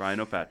 Brian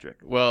O'Patrick.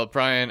 Well,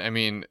 Brian, I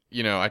mean,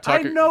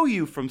 I know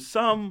you from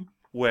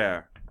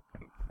somewhere.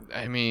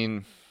 I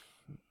mean,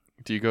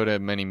 do you go to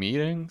many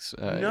meetings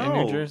in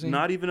New Jersey?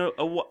 Not even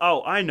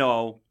oh, I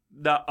know.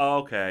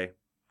 Okay.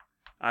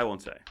 I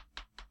won't say.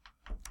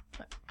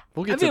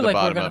 We'll get I to feel the like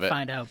bottom we're of going to it.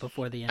 find out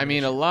before the end. I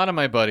mean, a lot of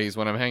my buddies,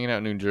 when I'm hanging out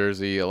in New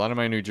Jersey, a lot of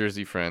my New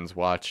Jersey friends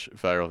watch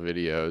viral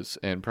videos,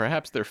 and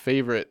perhaps their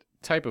favorite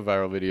type of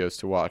viral videos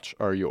to watch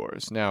are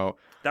yours. Now,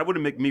 that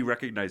wouldn't make me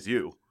recognize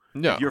you.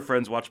 No. If your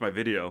friends watch my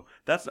video.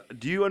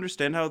 Do you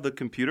understand how the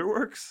computer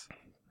works?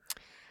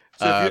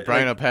 So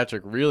Brian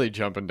O'Patrick really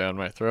jumping down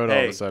my throat all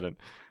of a sudden.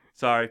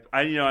 Sorry.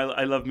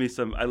 I love me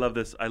some. I love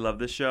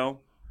this show.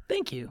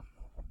 Thank you.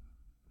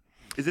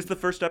 Is this the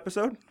first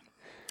episode?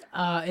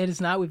 It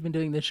is not. We've been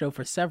doing this show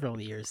for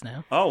several years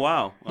now. Oh,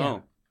 wow. Yeah.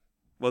 Oh.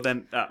 Well,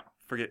 then,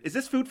 forget. Is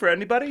this food for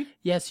anybody?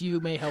 Yes, you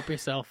may help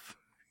yourself.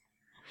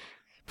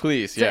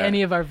 Please, to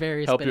any of our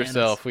various help bananas.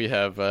 yourself. We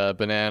have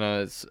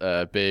bananas,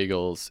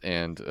 bagels,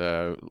 and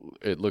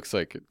it looks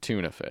like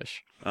tuna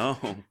fish.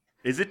 Oh.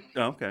 Is it?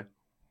 Oh, okay.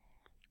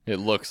 It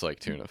looks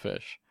like tuna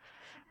fish.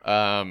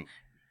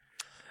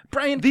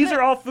 Brian, these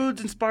are all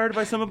foods inspired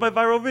by some of my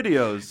viral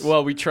videos.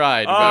 Well, we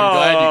tried. I'm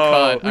glad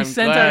you caught. We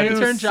sent our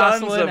intern sons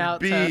Jocelyn of out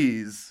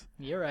bees.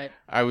 You're right.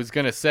 I was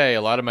gonna say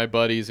a lot of my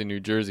buddies in New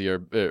Jersey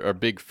are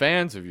big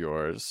fans of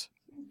yours,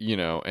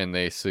 and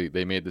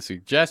they made the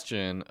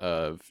suggestion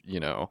of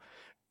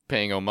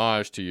paying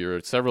homage to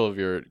several of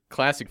your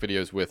classic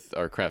videos with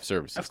our craft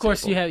services. Of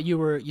course, table. you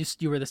were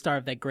the star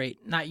of that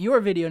great, not your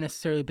video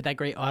necessarily, but that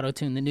great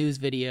auto-tune. The news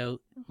video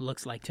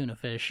looks like tuna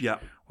fish. Yeah,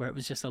 where it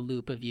was just a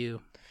loop of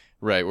you.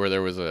 Right, where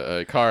there was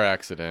a car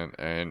accident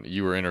and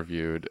you were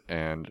interviewed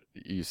and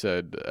you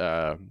said...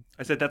 I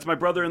said, that's my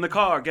brother in the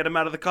car. Get him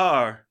out of the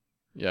car.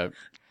 Yeah.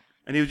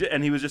 And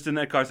he was just in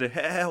that car saying,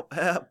 help,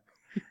 help,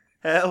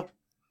 help,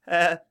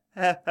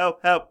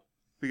 help, help,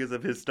 because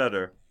of his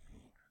stutter.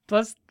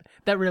 Plus,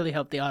 that really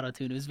helped the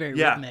auto-tune. It was very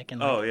rhythmic.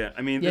 And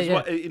I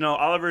mean,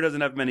 Oliver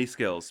doesn't have many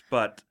skills,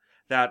 but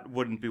that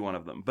wouldn't be one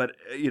of them. But,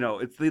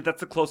 that's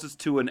the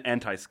closest to an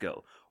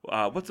anti-skill.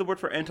 What's the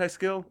word for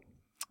anti-skill?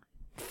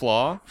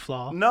 Flaw?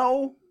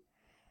 No.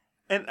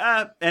 And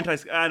I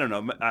don't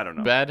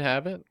know. Bad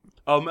habit?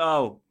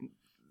 Oh.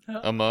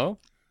 A mo?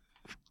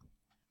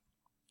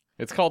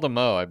 It's called a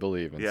mo, I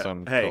believe, in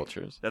some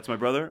cultures. That's my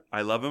brother.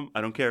 I love him. I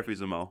don't care if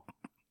he's a mo.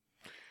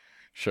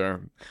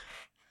 Sure.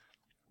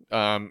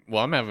 Well,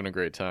 I'm having a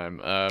great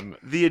time.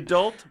 The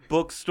adult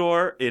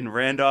bookstore in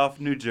Randolph,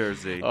 New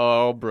Jersey.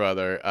 Oh,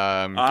 brother.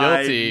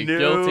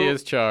 Guilty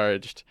as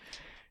charged.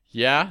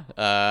 Yeah,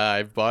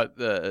 I've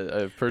bought.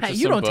 I've purchased. Pat,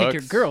 you some don't take books.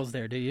 your girls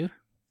there, do you?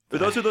 But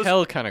those are those.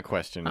 Hell kind of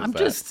question is I'm that?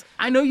 just.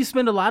 I know you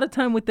spend a lot of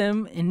time with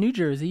them in New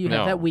Jersey. You have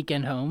No. that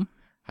weekend home.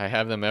 I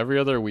have them every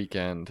other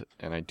weekend,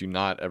 and I do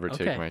not ever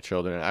Okay. take my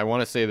children. I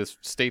want to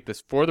state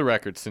this for the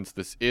record, since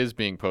this is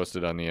being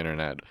posted on the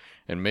internet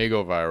and may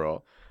go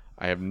viral.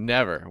 I have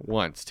never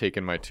once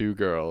taken my 2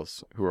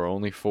 girls, who are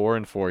only 4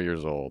 and 4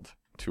 years old,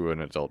 to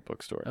an adult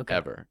bookstore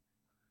ever,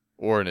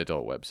 or an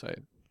adult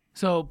website.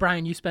 So,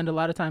 Brian, you spend a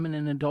lot of time in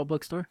an adult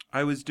bookstore.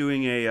 I was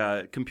doing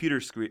a computer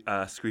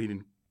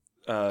screening.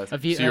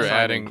 Of you, So you're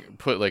signing.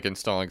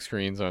 installing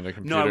screens on the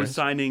computer? No, I was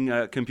signing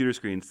computer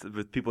screens.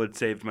 With people had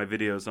saved my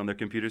videos on their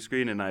computer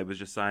screen, and I was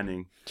just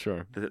signing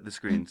Sure. the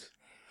screens.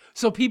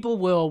 So people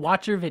will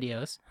watch your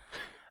videos,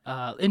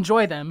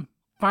 enjoy them,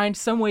 find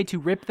some way to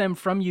rip them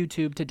from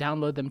YouTube to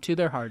download them to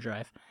their hard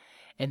drive,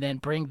 and then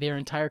bring their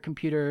entire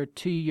computer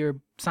to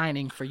your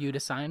signing for you to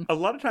sign. A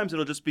lot of times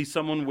it'll just be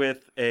someone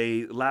with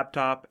a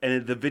laptop,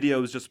 and the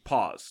video is just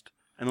paused,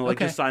 and they'll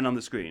Okay. just sign on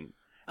the screen.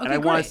 Okay, and I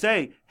want great. to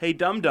say, hey,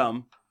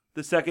 dum-dum,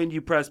 the second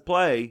you press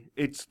play,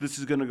 this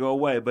is going to go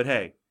away. But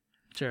hey,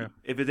 Sure.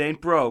 if it ain't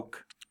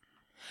broke,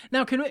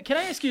 Now, can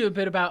I ask you a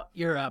bit about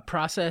your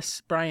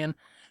process, Brian?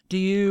 Do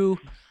you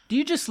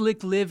just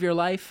live your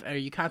life? Are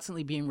you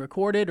constantly being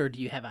recorded, or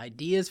do you have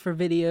ideas for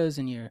videos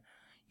and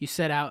you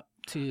set out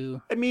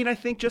to? I mean, I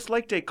think just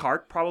like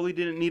Descartes probably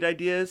didn't need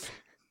ideas.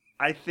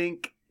 I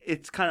think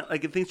it's kind of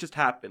like things just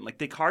happen. Like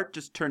Descartes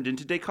just turned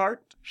into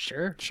Descartes,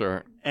 Sure.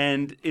 Sure.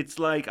 and it's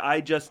like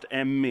I just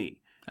am me.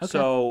 Okay.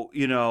 So,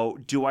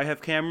 do I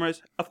have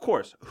cameras? Of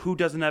course. Who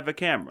doesn't have a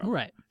camera?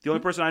 Right. The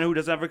only person I know who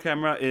doesn't have a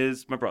camera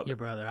is my brother. Your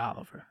brother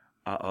Oliver.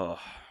 Oh,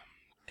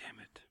 damn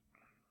it.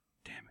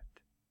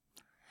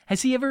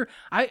 Has he ever?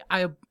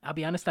 I'll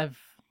be honest.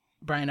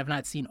 Brian, I've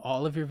not seen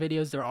all of your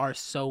videos. There are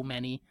so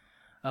many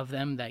of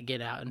them that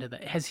get out into the.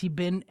 Has he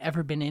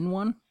ever been in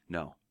one?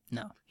 No.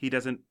 No. He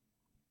doesn't.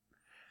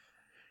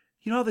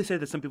 You know how they say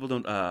that some people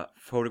don't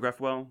photograph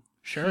well?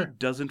 Sure. He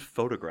doesn't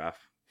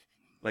photograph,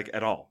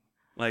 at all.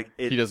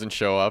 He doesn't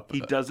show up. He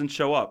doesn't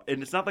show up.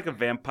 And it's not like a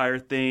vampire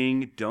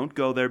thing. Don't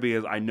go there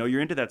because I know you're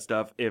into that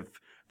stuff. If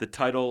the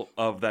title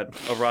of that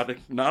erotic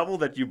novel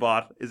that you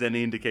bought is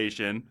any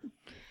indication.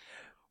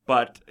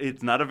 But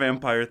it's not a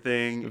vampire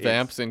thing.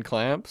 Vamps and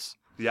clamps?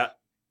 Yeah.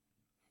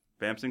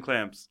 Vamps and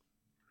clamps.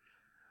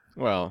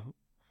 Well,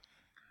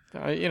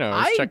 I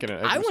was checking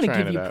it. I want to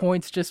give you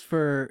points just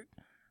for.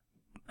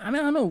 I mean,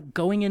 I don't know,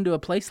 going into a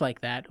place like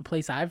that, a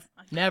place I've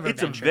never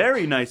It's ventured. a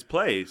very nice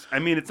place. I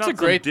mean, it's not It's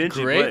a great, some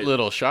dingy great place.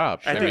 little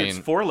shop. I think it's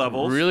 4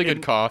 levels. Really good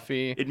and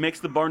coffee, It makes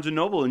the Barnes &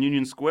 Noble in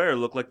Union Square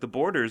look like the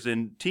Borders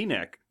in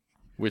Teaneck.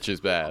 which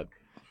is bad.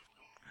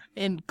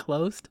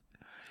 Enclosed.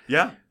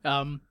 Yeah.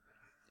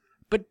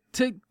 But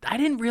I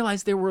didn't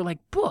realize there were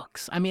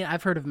books. I mean,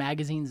 I've heard of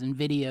magazines and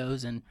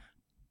videos and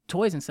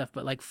toys and stuff,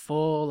 but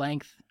full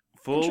length.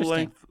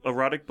 Full-length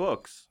erotic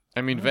books.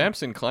 I mean,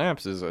 Vamps and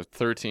Clamps is a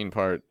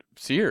 13-part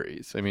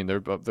series. I mean,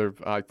 they're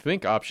I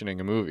think optioning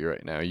a movie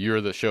right now.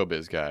 You're the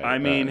showbiz guy. I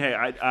mean, hey,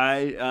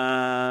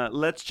 I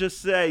let's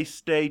just say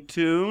stay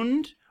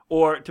tuned,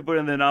 or to put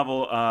in the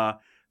novel,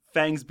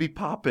 fangs be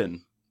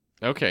poppin'.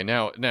 Okay,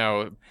 now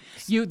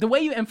The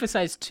way you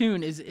emphasize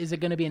tune is it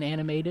going to be an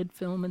animated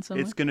film in some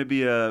way? It's going to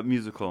be a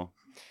musical.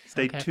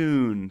 Stay Okay.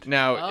 tuned.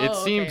 Now, Oh, it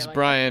okay, seems, I like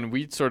Brian,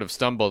 we sort of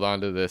stumbled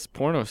onto this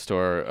porno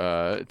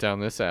store down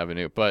this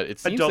avenue, but it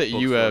seems Adult that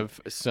you bookstore.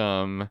 have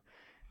some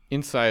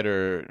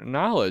insider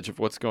knowledge of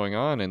what's going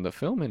on in the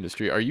film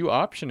industry. Are you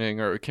optioning,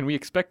 or can we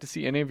expect to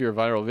see any of your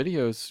viral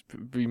videos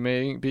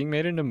being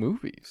made into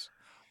movies?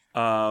 They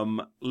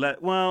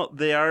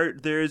are.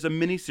 There's a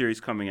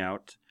miniseries coming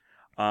out.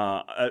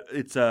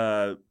 It's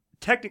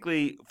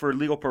technically, for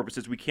legal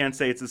purposes, we can't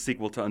say it's a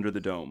sequel to Under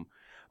the Dome,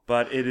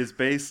 but it is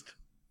based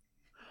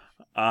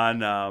on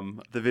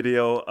the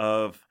video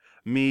of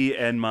me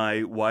and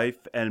my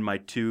wife and my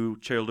 2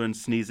 children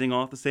sneezing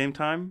all at the same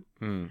time.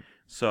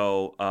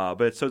 So,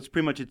 it's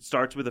pretty much, it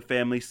starts with a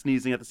family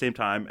sneezing at the same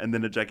time, and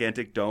then a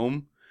gigantic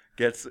dome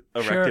gets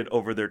erected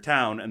over their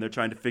town, and they're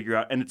trying to figure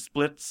out, and it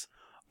splits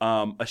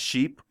a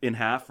sheep in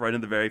half right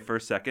in the very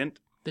first second.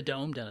 The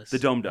dome does. The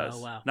dome does.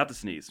 Oh, wow. Not the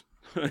sneeze.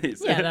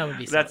 Yeah, that would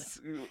be silly.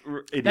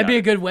 That'd be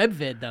a good web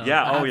vid, though.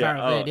 Yeah, A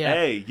viral vid, yeah.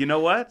 Hey, you know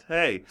what?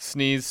 Hey,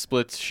 Sneeze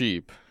splits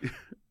sheep.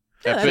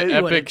 Yeah, that'd be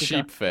what Epic it's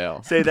sheep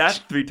fail. say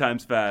that 3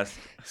 times fast.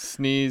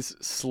 Sneeze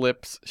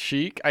slips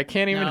chic. I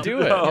can't even No.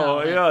 do it. Oh,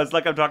 No. yeah, it's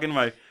like I'm talking to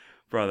my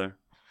brother.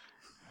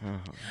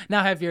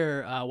 Now, have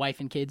your wife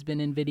and kids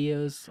been in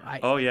videos?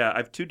 Oh, yeah, I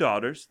have 2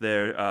 daughters.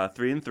 They're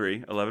 3 and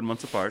 3, 11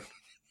 months apart.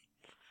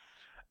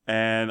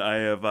 And I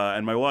have,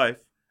 and my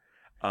wife.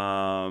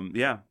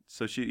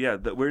 So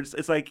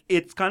it's like,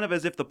 it's kind of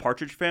as if the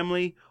Partridge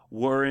Family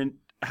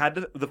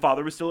the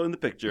father was still in the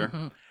picture.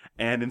 Mm-hmm.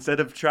 And instead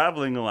of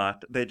traveling a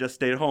lot, they just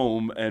stayed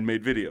home and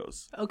made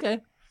videos. Okay.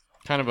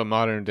 Kind of a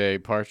modern day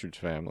Partridge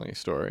Family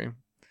story.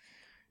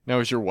 Now,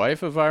 is your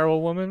wife a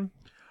viral woman?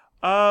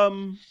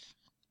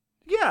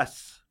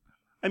 Yes.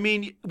 I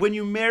mean, when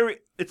you marry,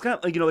 it's kind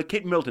of like, like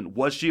Kate Middleton.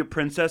 Was she a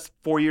princess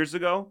 4 years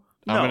ago?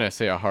 I'm No. going to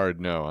say a hard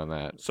no on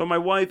that. So my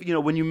wife,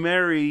 when you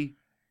marry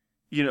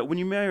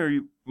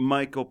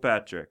Mike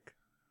O'Patrick,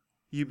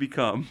 you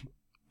become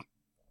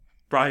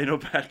Brian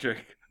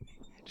O'Patrick.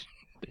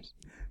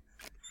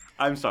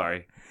 I'm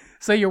sorry.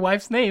 So your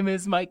wife's name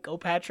is Mike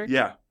O'Patrick?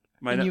 Yeah.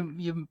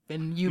 And you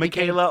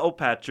Michaela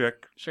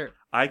O'Patrick. Sure.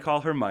 I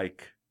call her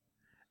Mike.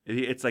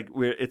 It's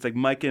like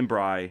Mike and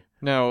Bri.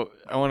 Now,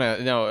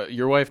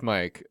 your wife,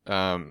 Mike.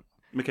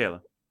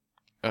 Michaela.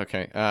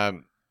 Okay.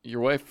 Your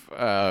wife,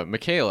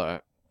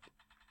 Michaela,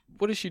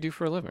 what does she do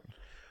for a living?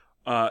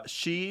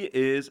 She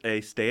is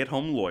a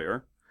stay-at-home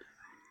lawyer.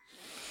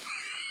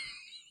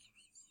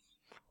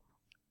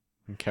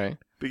 Okay.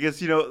 Because,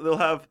 they'll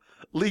have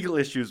legal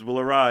issues will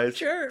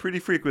arise pretty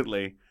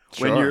frequently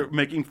when you're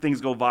making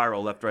things go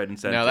viral left, right, and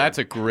center. Now, that's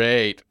a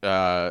great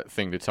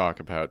thing to talk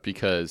about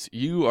because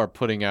you are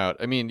putting out,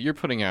 you're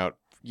putting out,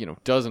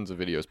 dozens of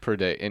videos per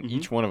day, and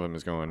each one of them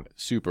is going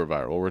super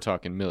viral. We're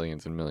talking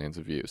millions and millions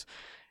of views.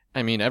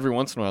 Every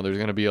once in a while, there's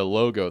going to be a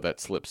logo that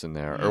slips in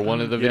there, or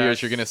one of the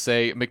videos you're going to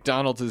say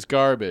McDonald's is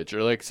garbage,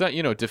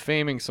 or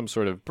defaming some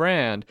sort of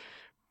brand,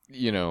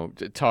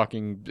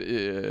 talking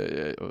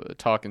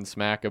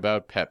smack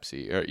about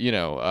Pepsi, or you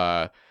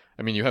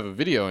have a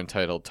video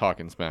entitled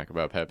 "Talking Smack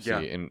About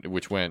Pepsi,"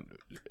 which went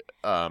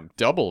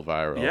double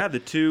viral. Yeah, the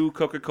 2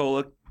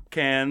 Coca-Cola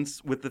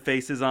cans with the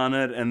faces on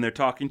it, and they're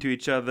talking to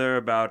each other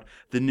about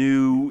the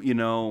new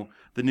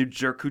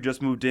jerk who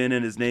just moved in,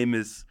 and his name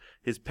is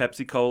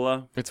Pepsi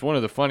Cola. It's one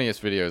of the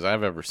funniest videos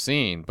I've ever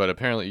seen, but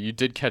apparently you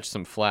did catch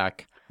some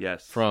flack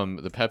from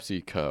the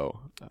PepsiCo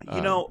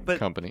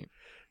company.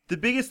 The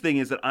biggest thing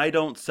is that I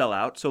don't sell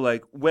out. So,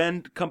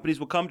 when companies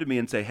will come to me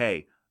and say,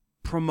 hey,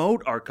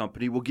 promote our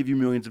company, we'll give you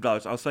millions of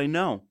dollars, I'll say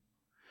no.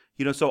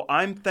 So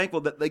I'm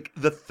thankful that,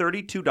 the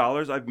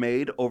 $32 I've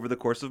made over the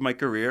course of my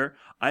career,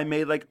 I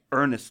made,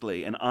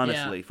 earnestly and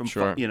honestly from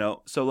sure.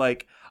 So,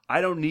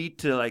 I don't need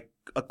to,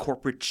 a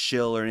corporate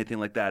shill or anything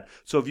like that.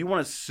 So if you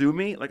want to sue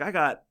me,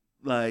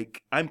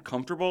 I'm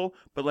comfortable,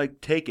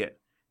 but take it.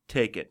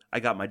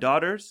 I got my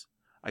daughters,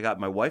 I got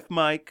my wife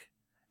Mike,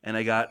 and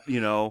I got,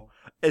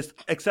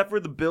 except for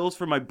the bills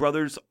for my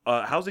brother's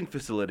housing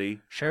facility.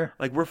 Sure.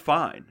 We're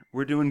fine.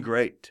 We're doing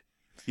great.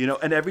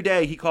 And every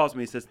day he calls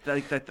me and says,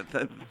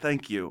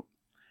 thank you.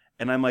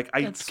 And I'm like,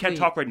 I can't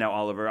talk right now,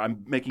 Oliver.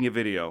 I'm making a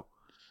video.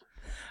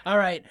 All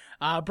right.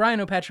 Brian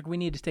O'Patrick, we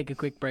need to take a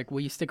quick break. Will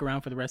you stick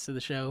around for the rest of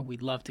the show?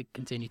 We'd love to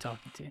continue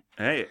talking to you.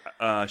 Hey,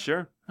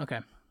 sure.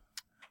 Okay.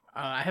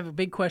 I have a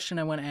big question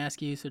I want to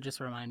ask you, so just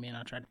remind me and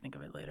I'll try to think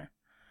of it later.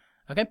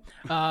 Okay.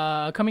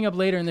 Coming up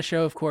later in the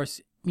show, of course,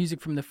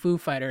 music from the Foo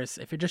Fighters.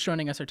 If you're just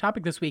joining us, our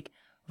topic this week,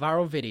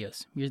 viral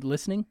videos. You're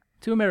listening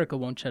to America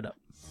Won't Shut Up.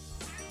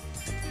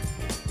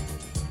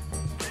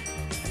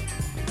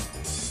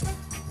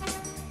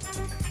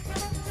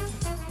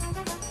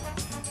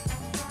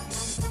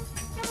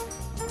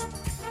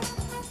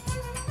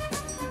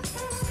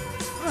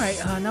 All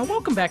right, now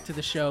welcome back to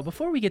the show.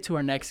 Before we get to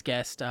our next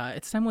guest,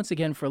 it's time once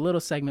again for a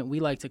little segment we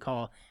like to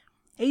call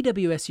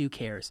AWSU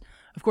Cares.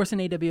 Of course, in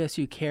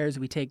AWSU Cares,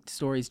 we take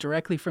stories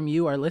directly from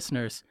you, our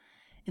listeners,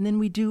 and then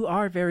we do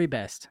our very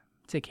best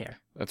to care.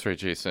 That's right,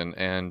 Jason.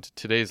 And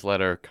today's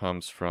letter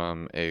comes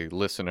from a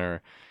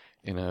listener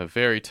in a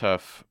very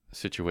tough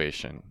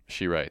situation.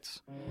 She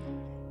writes,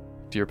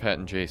 Dear Pat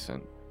and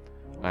Jason,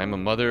 I am a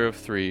mother of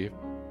 3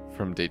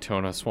 from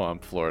Daytona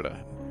Swamp,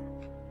 Florida,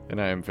 and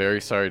I am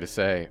very sorry to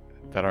say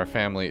that our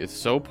family is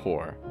so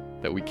poor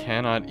that we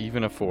cannot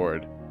even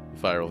afford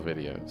viral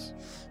videos.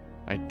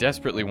 I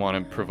desperately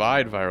want to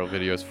provide viral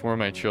videos for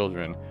my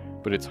children,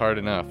 but it's hard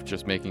enough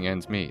just making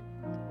ends meet.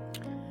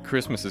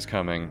 Christmas is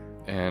coming,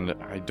 and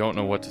I don't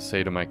know what to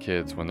say to my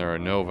kids when there are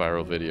no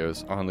viral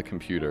videos on the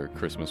computer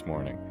Christmas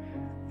morning.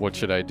 What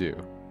should I do?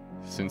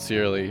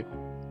 Sincerely,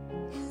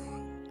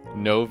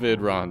 Novid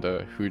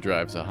Rhonda, who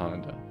drives a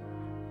Honda.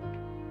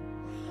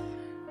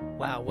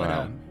 Wow, what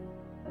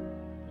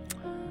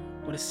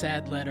a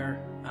sad letter.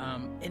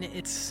 And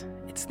it's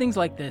things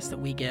like this that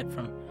we get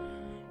from,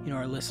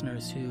 our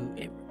listeners who,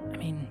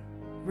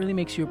 really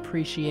makes you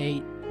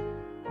appreciate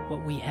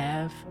what we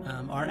have,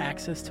 our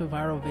access to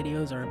viral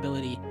videos, our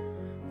ability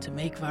to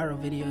make viral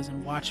videos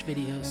and watch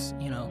videos,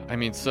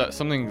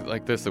 something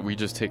like this that we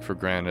just take for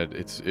granted,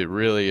 it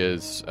really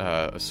is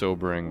a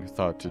sobering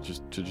thought to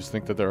just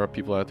think that there are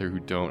people out there who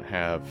don't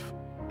have,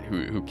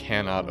 who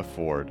cannot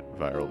afford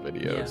viral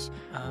videos.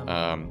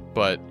 Yeah.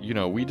 But,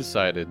 we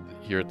decided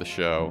here at the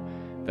show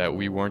that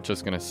we weren't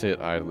just going to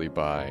sit idly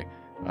by.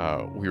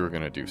 We were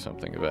going to do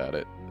something about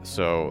it.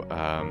 So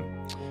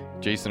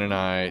Jason and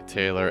I,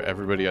 Taylor,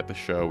 everybody at the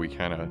show, we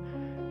kind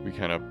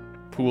of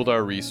pooled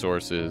our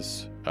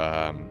resources.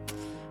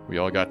 We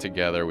all got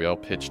together, we all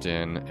pitched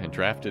in and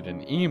drafted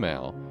an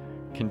email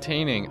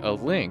containing a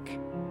link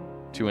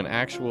to an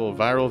actual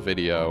viral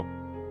video,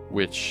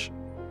 which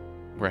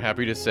we're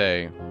happy to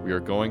say we are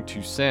going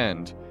to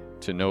send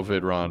to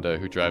Novid Rhonda,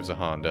 who drives a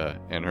Honda,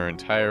 and her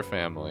entire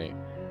family,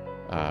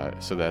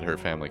 so that her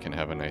family can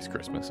have a nice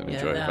Christmas and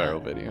enjoy a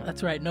viral video.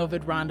 That's right,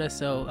 Novid Rhonda.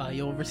 So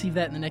you'll receive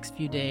that in the next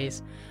few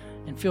days.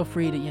 and feel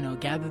free to,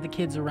 gather the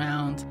kids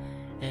around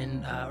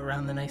and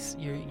around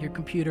your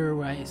computer,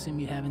 where I assume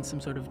you have in some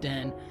sort of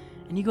den,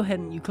 and you go ahead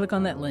and you click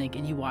on that link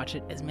and you watch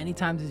it as many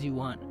times as you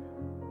want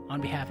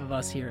on behalf of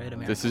us here at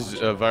America. This is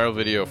a viral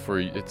video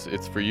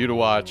it's for you to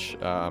watch,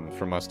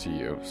 from us to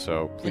you.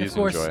 So please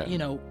enjoy it.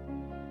 And of course,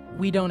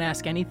 we don't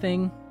ask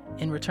anything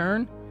in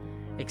return,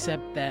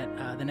 except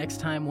that the next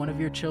time one of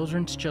your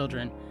children's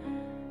children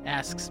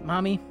asks,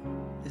 "Mommy,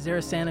 is there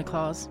a Santa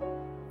Claus?"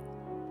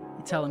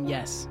 you tell him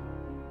yes,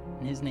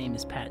 and his name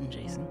is Pat and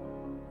Jason.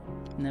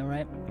 Isn't that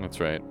right? That's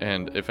right.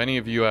 And if any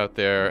of you out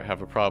there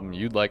have a problem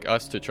you'd like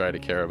us to try to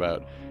care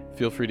about,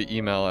 feel free to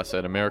email us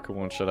at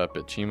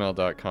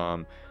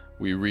americawon'tshutup@gmail.com.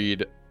 We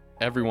read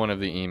every one of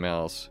the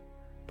emails,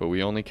 but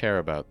we only care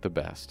about the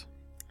best.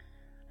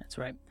 That's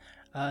right.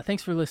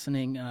 Thanks for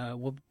listening.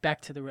 We'll be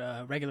back to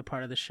the regular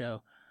part of the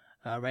show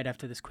right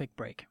after this quick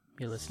break.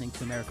 You're listening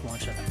to America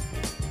Won't Shut Up.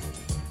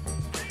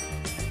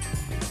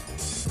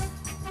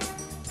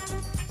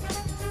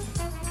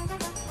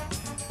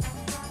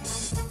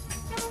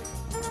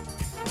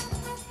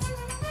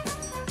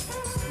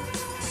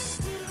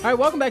 All right,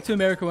 welcome back to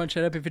America Won't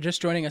Shut Up. If you're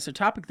just joining us, our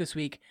topic this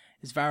week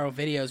is viral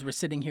videos. We're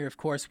sitting here, of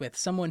course, with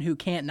someone who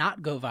can't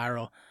not go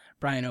viral,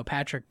 Brian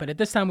O'Patrick. But at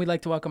this time, we'd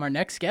like to welcome our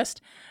next guest.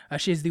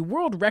 She is the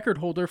world record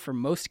holder for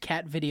most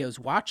cat videos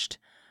watched.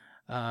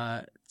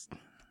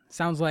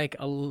 Sounds like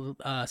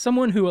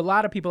someone who a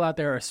lot of people out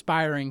there are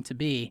aspiring to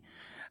be.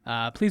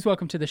 Please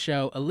welcome to the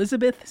show,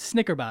 Elizabeth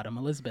Snickerbottom.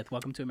 Elizabeth,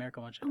 welcome to America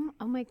Won't Shut Up.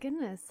 Oh my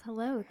goodness.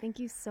 Hello. Thank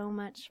you so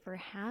much for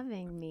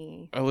having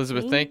me.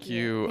 Elizabeth, thank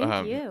you.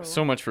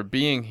 So much for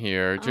being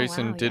here.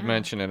 Jason did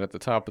mention it at the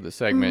top of the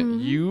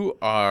segment.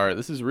 Mm-hmm.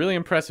 This is really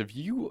impressive.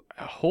 You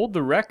hold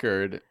the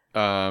record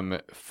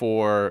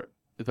for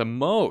the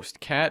most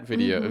cat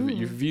video. Mm-hmm.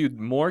 You've viewed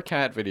more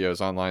cat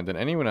videos online than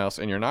anyone else,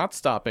 and you're not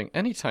stopping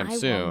anytime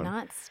soon. I will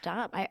not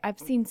stop. I've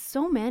seen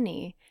so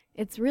many.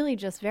 It's really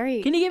just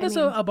very... Can you give us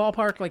a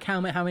ballpark? Like how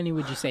many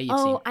would you say you've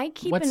seen? Oh, I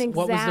keep an exact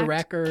What was the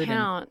record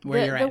count. And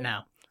where you're at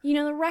now?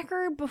 The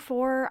record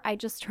before, I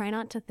just try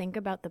not to think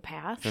about the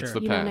past. Sure.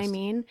 You know what I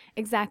mean?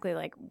 Exactly.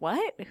 Like,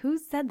 what? Who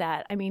said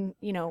that? I mean,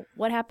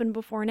 what happened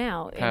before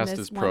now? Past in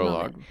this is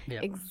prologue.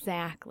 Yep.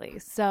 Exactly.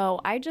 So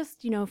I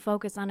just,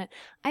 focus on it.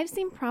 I've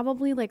seen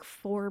probably like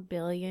 4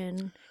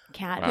 billion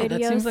cat videos.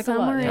 That seems like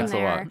somewhere a lot. in That's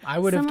there. a lot. I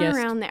would have guessed.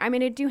 Around there. I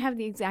mean, I do have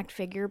the exact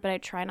figure, but I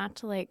try not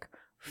to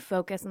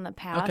focus on the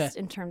past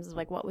in terms of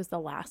what was the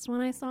last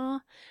one I saw.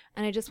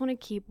 And I just want to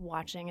keep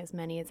watching as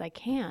many as I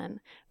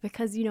can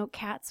because,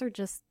 cats are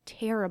just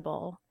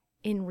terrible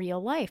in real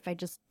life. I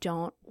just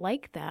don't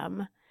like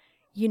them,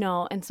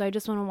 and so I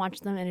just want to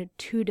watch them in a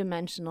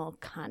 2-dimensional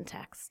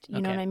context.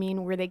 You know what I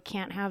mean? Where they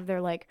can't have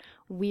their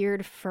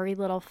weird, furry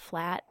little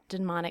flat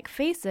demonic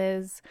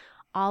faces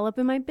all up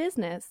in my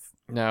business.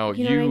 Now,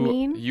 you know what I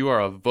mean? You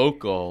are a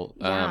vocal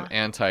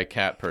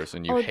anti-cat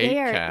person. You hate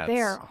cats.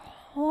 They're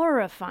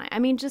horrifying. I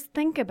mean, just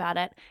think about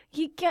it.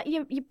 You're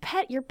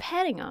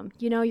petting them.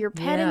 You're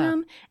petting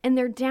them, and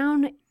they're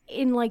down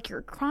in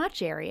your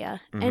crotch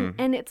area,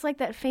 and it's like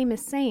that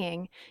famous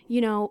saying.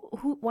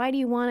 Why do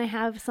you want to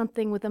have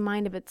something with a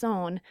mind of its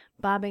own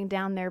bobbing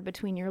down there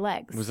between your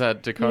legs? Was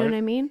that Descartes? You know what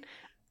I mean?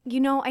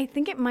 I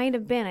think it might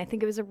have been. I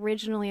think it was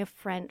originally a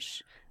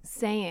French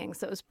saying,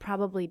 so it was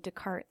probably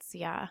Descartes.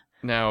 Yeah.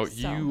 Now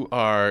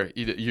a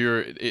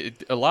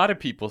lot of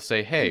people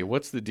say, "Hey,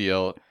 what's the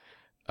deal?"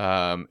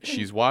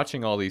 She's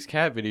watching all these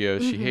cat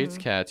videos. She hates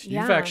cats.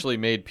 You've actually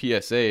made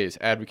PSAs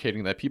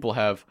advocating that people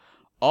have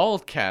all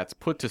cats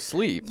put to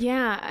sleep.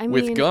 Yeah, I mean,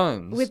 with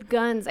guns. With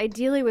guns,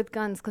 ideally with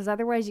guns, because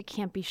otherwise you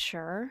can't be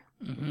sure.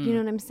 Mm-hmm. You know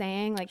what I'm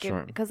saying?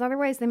 Because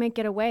otherwise they might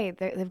get away.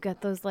 They've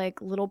got those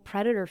little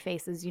predator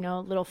faces,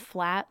 little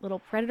flat little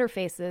predator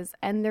faces,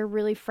 and they're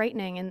really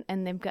frightening.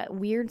 And they've got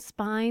weird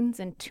spines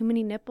and too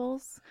many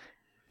nipples.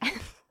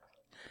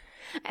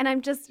 And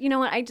I'm just,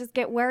 I just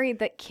get worried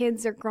that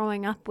kids are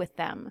growing up with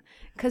them.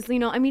 Because,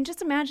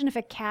 just imagine if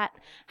a cat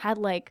had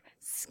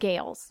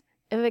scales.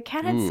 If a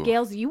cat had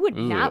scales, you would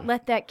not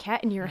let that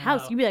cat in your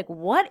house. You'd be like,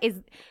 what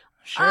is...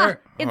 Sure.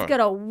 It's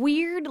got a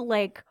weird,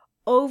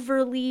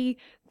 overly,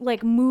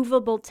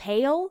 movable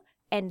tail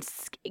and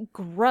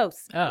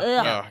gross.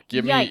 Ugh.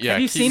 Have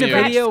you seen a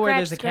video where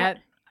there's a cat?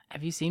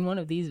 Have you seen one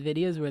of these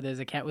videos where there's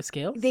a cat with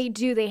scales? They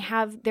do.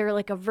 They're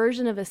a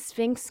version of a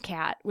Sphinx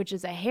cat, which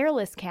is a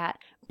hairless cat,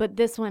 but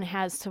this one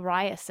has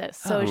psoriasis,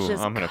 so it's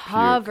just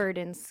covered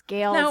in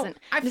scales and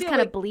just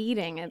kind of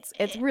bleeding.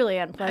 It's really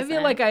unpleasant. I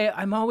feel like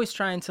I'm always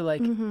trying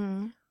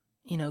to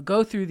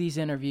go through these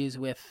interviews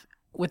with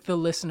the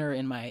listener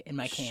in my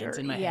cans,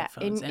 in my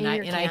headphones, and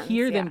I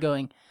hear them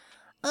going,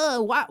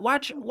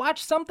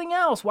 watch something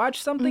else.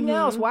 Watch something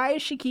else. Why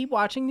does she keep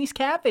watching these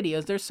cat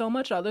videos? There's so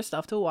much other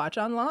stuff to watch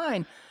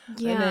online.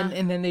 Yeah.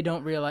 And then they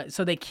don't realize.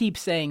 So they keep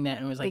saying that,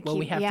 and it was like,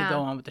 we have to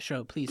go on with the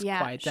show. Please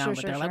quiet down.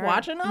 But they're like,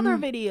 watch another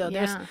video.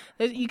 There's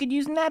you could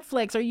use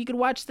Netflix, or you could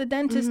watch the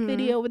dentist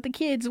video with the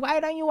kids. Why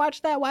don't you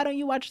watch that? Why don't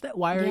you watch that?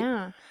 Why are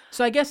you?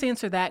 So I guess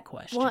answer that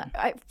question. Well,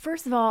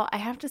 first of all, I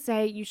have to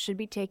say you should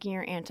be taking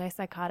your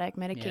antipsychotic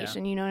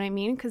medication. You know what I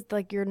mean? Because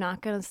like you're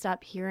not going to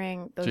stop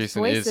hearing those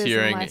Jason voices. Jason is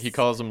hearing. Unless... He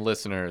calls them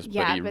listeners,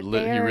 but he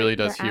really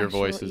does hear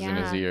voices in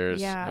his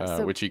ears,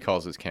 which he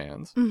calls his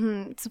cans.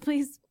 So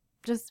please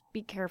just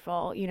be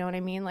careful. You know what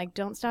I mean? Like,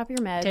 don't stop your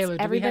meds. Taylor,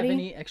 do we have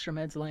any extra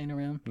meds lying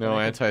around? No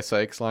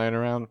anti-psychs lying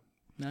around?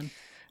 None?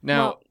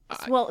 Now...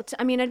 I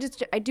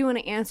do want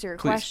to answer your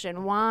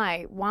question.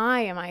 Why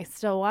am I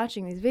still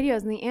watching these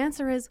videos? And the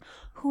answer is,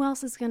 who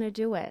else is going to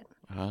do it?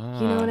 You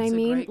know what I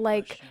mean?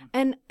 Like,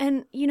 and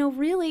you know,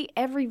 really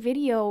every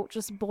video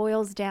just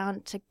boils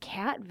down to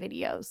cat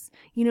videos.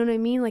 You know what I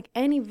mean? Like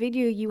any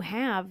video you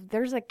have,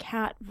 there's a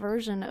cat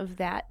version of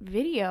that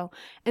video,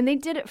 and they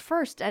did it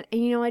first. And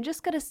you know, I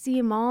just got to see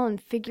them all and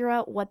figure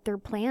out what their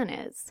plan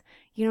is.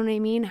 You know what I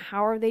mean?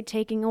 How are they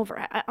taking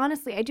over?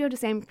 Honestly, I do have to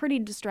say I'm pretty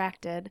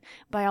distracted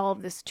by all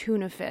of this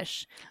tuna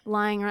fish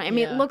lying around. I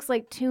mean, it looks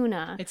like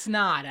tuna. It's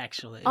not,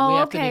 actually.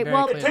 Oh, okay.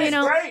 Well, it tastes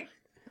great.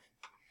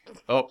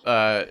 Oh,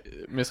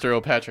 Mr.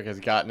 O'Patrick has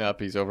gotten up.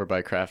 He's over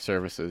by Craft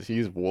Services.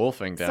 He's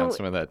wolfing down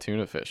some of that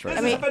tuna fish right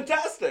now. This is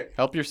fantastic.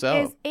 Help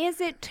yourself.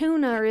 Is it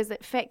tuna or is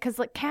it fake? Because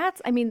like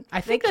cats, I mean,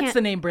 I think that's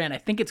the name brand. I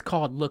think it's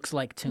called Looks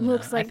Like Tuna.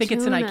 Looks Like I think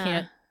Tuna. it's an I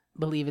can't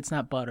believe it's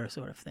not butter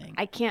sort of thing.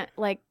 I can't,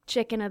 like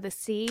chicken of the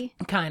sea.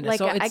 Kind of. Like,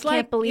 so I it's can't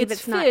like believe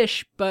it's it's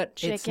fish, but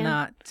chicken. it's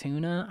not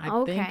tuna.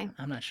 I think.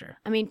 I'm not sure.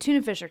 I mean,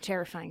 tuna fish are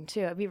terrifying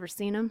too. Have you ever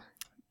seen them?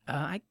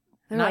 They're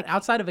They're not like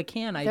outside of a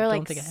can. I they're don't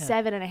like think I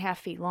have. 7.5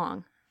 feet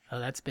long. Oh,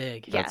 that's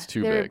big. That's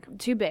too they're big.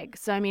 Too big.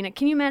 So I mean,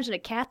 can you imagine a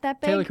cat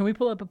that big? Taylor, can we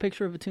pull up a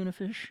picture of a tuna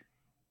fish?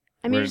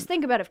 I mean, just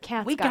think about if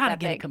cats We got gotta that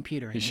get big. a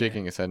computer. He's in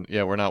shaking his head.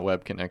 Yeah, we're not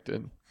web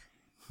connected.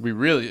 We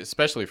really,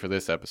 especially for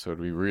this episode,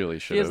 we really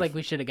should Feels have like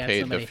we should have got paid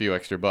somebody. a few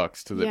extra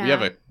bucks to the. Yeah. We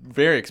have a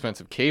very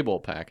expensive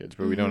cable package,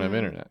 but we don't have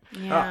internet.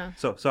 Yeah.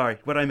 So sorry,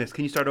 what I missed?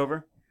 Can you start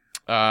over?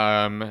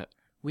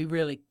 We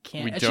really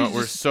can't. We don't.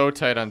 We're so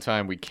tight on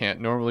time. We can't.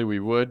 Normally we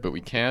would, but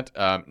we can't.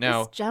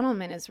 Now this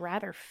gentleman is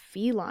rather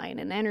feline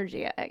in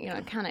energy. You know,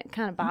 it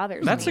kind of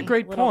bothers that's me. a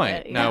great little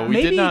point. bit. Now Yeah. we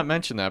did Maybe- not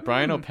mention that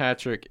Brian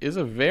O'Patrick is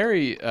a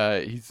very.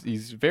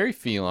 He's very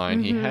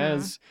feline. He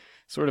has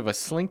sort of a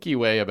slinky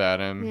way about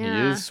him.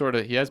 Yeah. He is sort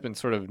of. He has been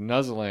sort of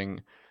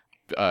nuzzling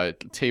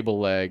table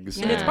legs.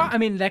 Yeah. And it's. I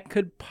mean, that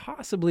could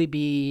possibly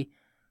be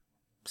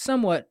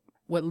somewhat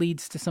what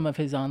leads to some of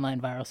his online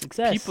viral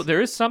success.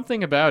 There is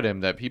something about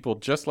him that people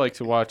just like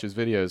to watch his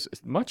videos,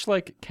 much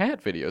like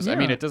cat videos. I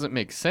mean, Yeah. it doesn't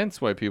make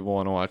sense why people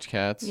want to watch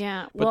cats.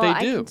 Yeah, but well,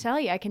 they do.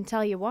 I can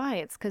tell you why.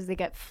 It's because they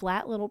get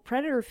flat little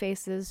predator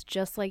faces,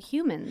 just like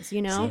humans,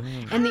 you know.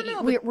 And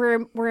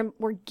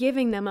we're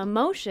giving them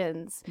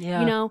emotions, Yeah.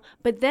 you know.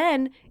 But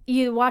then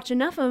you watch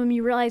enough of them,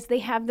 you realize they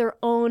have their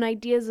own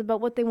ideas about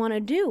what they want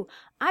to do.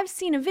 I've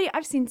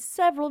seen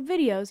several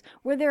videos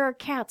where there are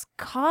cats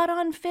caught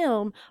on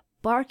film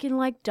barking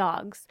like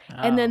dogs,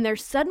 and then they're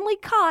suddenly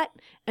caught,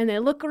 and they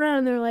look around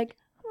and they're like,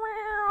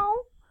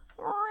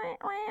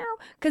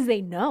 because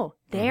they know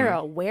they're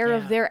aware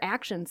of their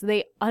actions.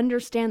 They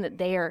understand that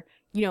they are,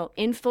 you know,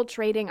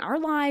 infiltrating our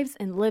lives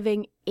and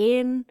living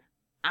in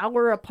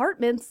our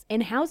apartments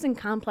and housing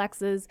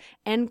complexes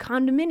and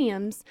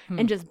condominiums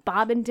and just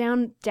bobbing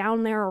down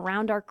there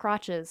around our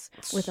crotches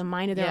with a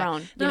mind of their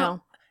own. You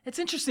know, it's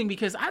interesting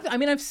because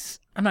I'm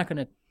not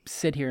going to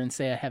sit here and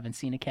say I haven't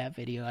seen a cat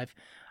video.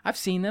 I've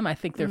seen them. I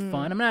think they're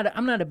fun.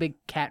 I'm not a big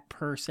cat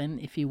person,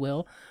 if you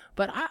will,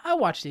 but I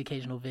watch the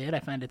occasional vid. I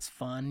find it's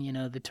fun, you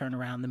know, the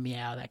turnaround, the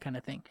meow, that kind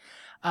of thing.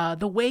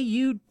 The way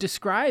you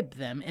describe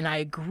them, and I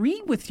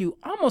agree with you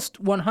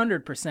almost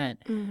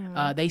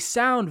 100%. They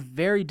sound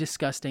very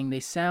disgusting. They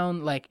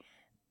sound like,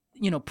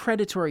 you know,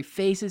 predatory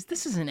faces.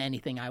 This isn't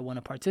anything I want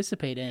to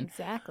participate in.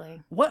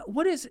 exactly.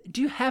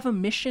 Do you have a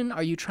mission?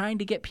 Are you trying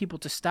to get people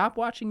to stop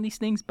watching these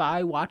things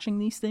by watching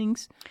these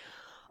things?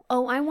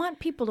 Oh, I want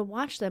people to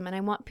watch them, and I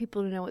want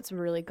people to know what's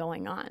really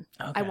going on.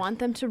 Okay. I want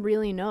them to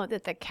really know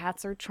that the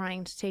cats are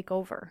trying to take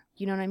over.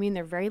 You know what I mean?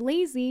 They're very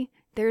lazy.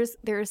 There's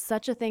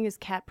such a thing as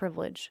cat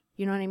privilege.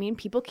 You know what I mean?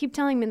 People keep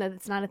telling me that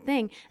it's not a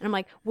thing. And I'm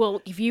like,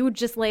 well, if you would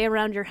just lay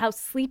around your house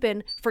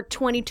sleeping for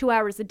 22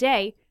 hours a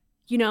day,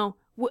 you know,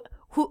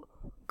 who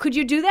could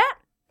you do that?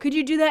 Could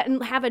you do that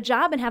and have a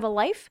job and have a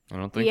life? I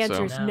don't think The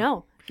so. answer is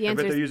no. The I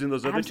answer bet is they're using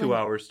those other 2 absolutely-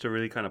 hours to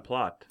really kind of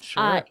plot.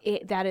 Sure.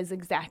 That is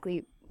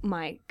exactly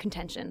my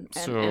contention. And,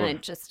 So-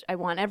 and I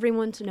want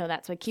everyone to know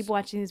that. So I keep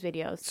watching these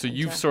videos. So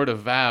you've sort of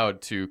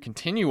vowed to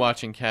continue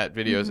watching cat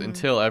videos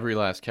until every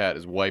last cat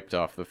is wiped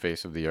off the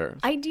face of the earth.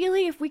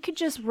 Ideally, if we could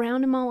just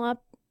round them all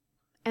up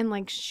and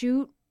like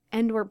shoot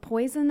and or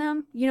poison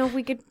them, you know, if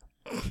we could.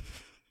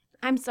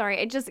 I'm sorry.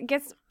 I just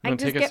get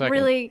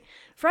really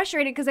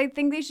frustrated because I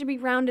think they should be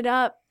rounded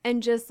up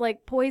and just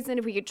like poisoned.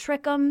 If we could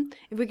trick them,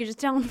 if we could just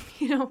tell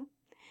them,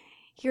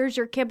 here's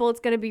your kibble. It's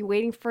going to be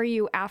waiting for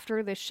you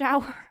after the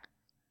shower.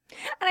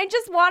 And I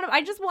just want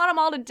them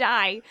all to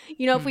die.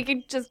 If we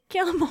could just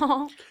kill them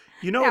all.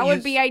 That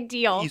would be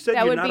ideal. You said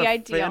that you're would not be a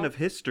ideal. fan of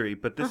history,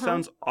 but this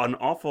sounds an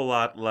awful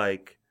lot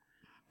like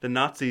the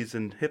Nazis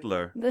and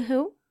Hitler. The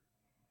Who?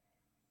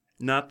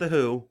 Not the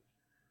Who.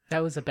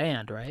 That was a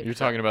band, right? You're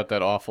talking about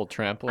that awful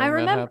trampling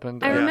that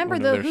happened? I remember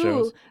one the of their Who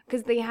shows?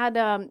 because they had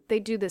they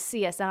do the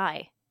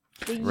CSI.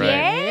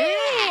 Right.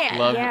 Yeah,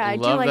 Love I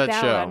do love like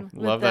that show. one.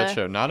 Love that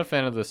show. Not a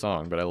fan of the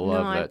song, but I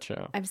love that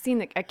show. I've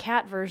seen a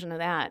cat version of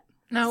that.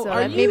 Now, So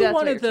are maybe you that's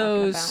one what of you're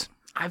talking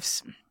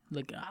those?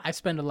 I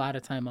spend a lot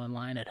of time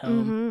online at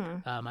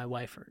home. Mm-hmm. My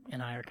wife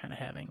and I are kind of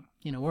having,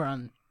 we're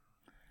on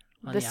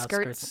The the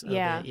skirts, outskirts of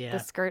the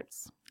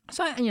skirts.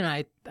 So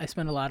I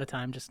spend a lot of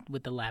time just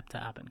with the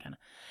laptop and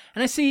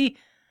I see,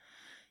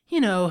 they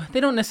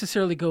don't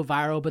necessarily go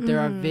viral, but there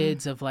are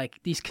vids of like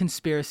these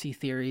conspiracy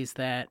theories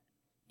that,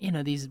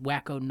 these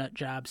wacko nut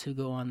jobs who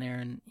go on there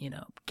and,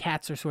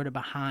 cats are sort of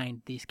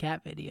behind these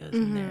cat videos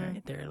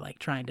and they're like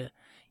trying to,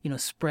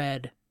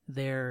 spread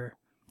their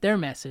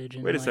message.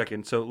 And Wait a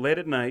second. So late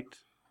at night,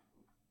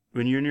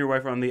 when you and your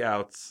wife are on the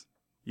outs,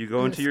 you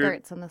go into your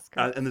skirts, on the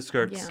skirts. in the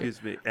skirts. Yeah.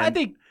 Excuse me. I And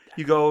think,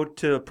 you go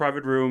to a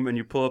private room and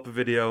you pull up a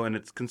video, and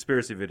it's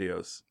conspiracy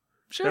videos.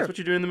 sure. That's what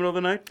you do in the middle of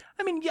the night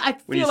I mean, I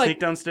when you feel like sneak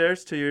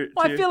downstairs to your.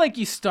 Well, I feel like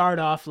you start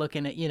off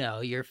looking at,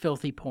 your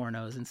filthy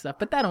pornos and stuff,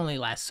 but that only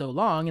lasts so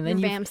long, and then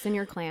your you vamps and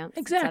your clamps.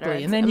 exactly,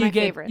 et and cetera. then It's you my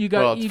get favorite. you got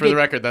Well, you for get the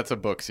record, that's a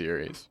book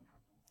series.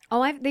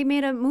 they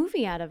made a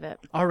movie out of it.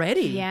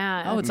 already.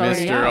 Yeah. Oh, it's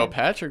already Mr. out.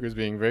 O'Patrick was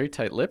being very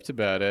tight-lipped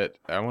about it.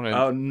 I want to.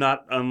 Oh,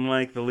 not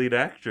unlike the lead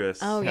actress.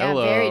 Oh yeah,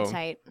 Hello. very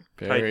tight.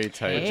 very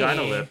tight.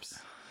 Vagina Hey. lips.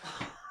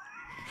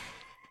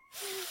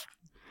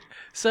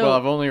 So, Well,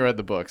 I've only read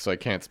the book, so I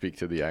can't speak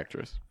to the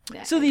actress.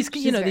 so these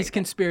She's very these good.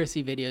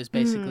 conspiracy videos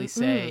basically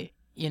say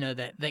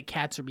that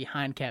cats are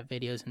behind cat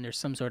videos, and there's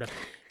some sort of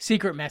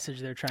secret message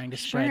they're trying to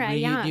spread. Sure, Do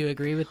yeah. you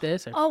agree with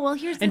this? Or- Oh well,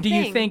 here's the and do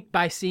thing. you think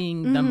by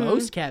seeing the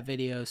most cat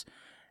videos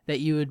that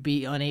you would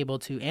be unable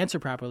to answer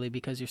properly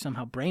because you're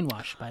somehow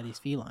brainwashed by these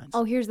felines?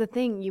 Oh, here's the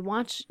thing. You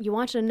watch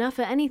enough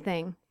of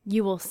anything,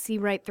 you will see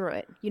right through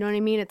it. You know what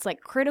I mean? It's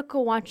like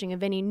critical watching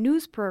of any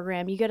news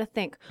program. You got to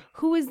think,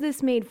 who is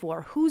this made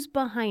for? Who's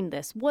behind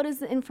this? What is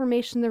the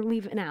information they're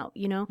leaving out,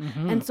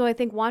 And so I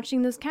think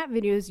watching those cat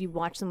videos, you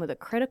watch them with a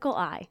critical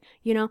eye,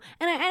 And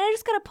I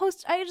just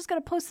got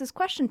to post this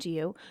question to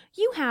you.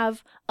 You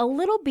have a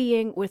little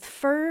being with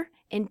fur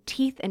and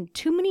teeth and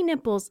too many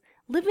nipples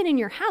living in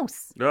your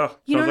house. Oh, sounds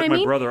You know what like I my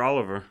mean? brother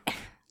Oliver.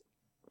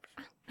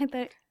 I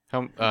thought,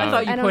 I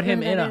thought you I don't put know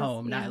him who in that a is.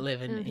 home, Yeah, not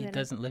live I don't in. know who He that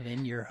doesn't live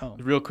in your home.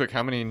 Real quick,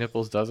 how many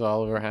nipples does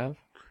Oliver have?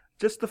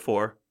 Just the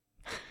 4.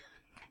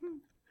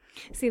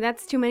 see,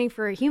 that's too many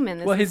for a human.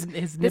 This Well, is-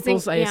 his this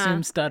nipples, I yeah.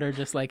 assume, stutter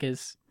just like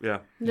his. Yeah.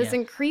 This Yeah.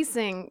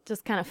 increasing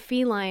just kind of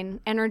feline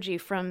energy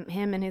from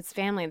him and his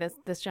family,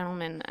 this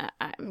gentleman,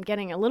 I'm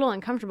getting a little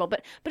uncomfortable.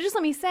 But just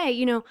let me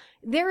say,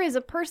 there is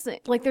a person,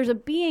 like there's a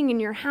being in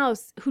your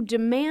house who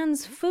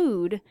demands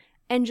food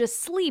and just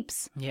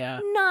sleeps Yeah.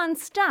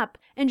 nonstop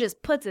and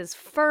just puts his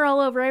fur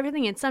all over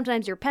everything. And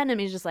sometimes you're petting him,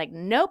 he's just like,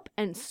 nope,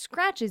 and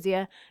scratches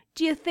you.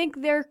 Do you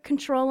think they're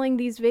controlling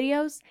these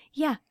videos?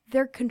 Yeah,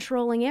 they're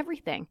controlling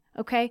everything.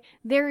 Okay,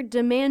 they're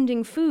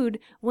demanding food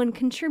when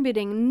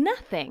contributing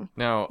nothing.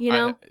 Now,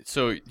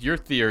 so your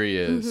theory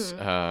is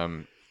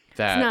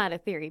that It's not a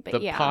theory, but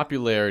the yeah.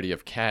 popularity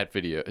of cat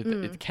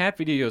cat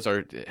videos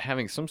are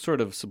having some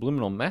sort of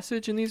subliminal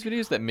message in these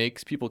videos that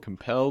makes people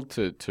compelled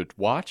to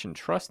watch and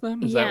trust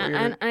them. Is that what you're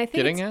and I think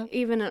getting it's at?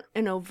 even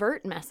an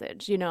overt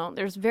message.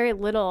 There's very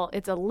little.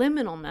 It's a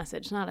liminal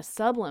message, not a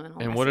subliminal.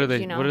 And message, what are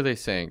they? You know? What are they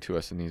saying to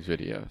us in these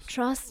videos?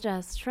 Trust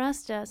us.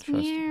 Trust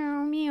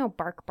Meow, meow,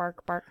 bark,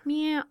 bark, bark.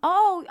 Meow.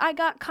 Oh, I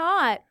got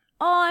caught.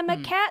 Oh, I'm a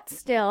cat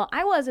still.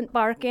 I wasn't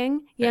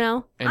barking.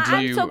 And do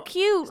I'm you- so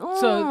cute. So,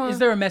 Oh. is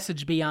there a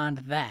message beyond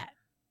that?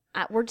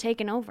 We're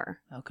taking over.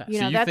 Okay. So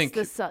you that's think-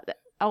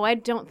 I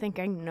don't think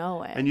I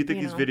know it. And you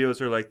think these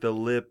videos are like the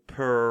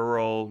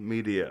liberal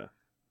media?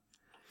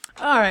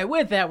 All right.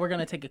 With that, we're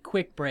gonna take a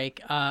quick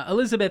break.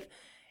 Elizabeth,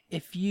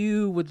 if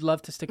you would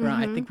love to stick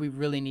around, I think we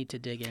really need to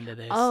dig into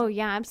this. Oh,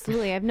 yeah,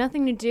 absolutely. I have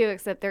nothing to do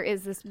except there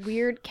is this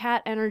weird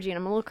cat energy, and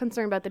I'm a little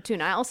concerned about the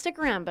tuna. I'll stick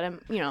around, but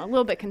I'm, a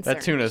little bit concerned.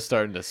 That tuna's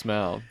starting to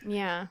smell.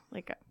 Yeah,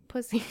 like a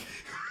pussy.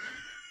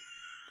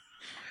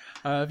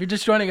 If you're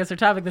just joining us, our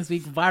topic this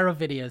week: viral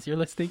videos. You're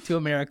listening to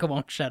America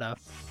Won't Shut Up.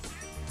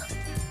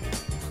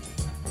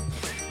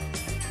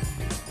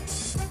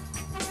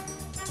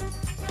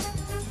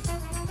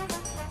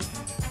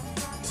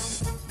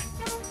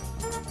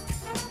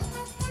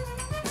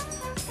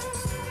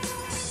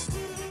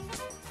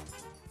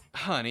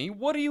 Honey,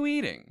 what are you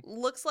eating?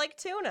 Looks like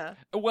tuna.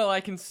 Well,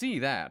 I can see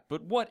that,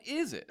 but what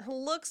is it?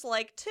 Looks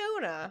like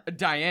tuna.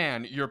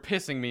 Diane, you're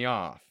pissing me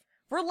off.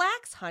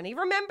 Relax, honey.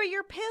 Remember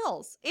your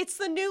pills. It's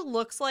the new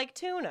looks like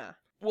tuna.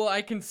 Well,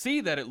 I can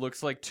see that it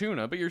looks like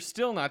tuna, but you're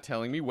still not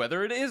telling me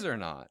whether it is or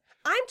not.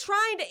 I'm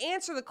trying to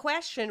answer the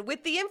question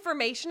with the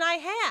information I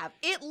have.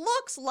 It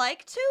looks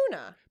like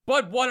tuna.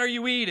 But what are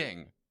you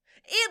eating?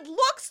 It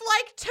looks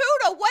like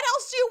tuna. What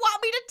else do you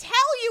want me to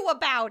tell you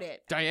about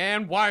it?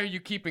 Diane, why are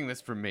you keeping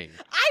this from me?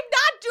 I'm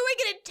not doing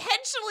it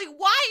intentionally.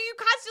 Why are you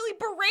constantly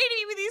berating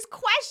me with these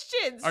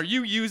questions? Are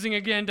you using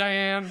again,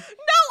 Diane? No,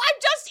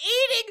 I'm just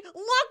eating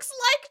looks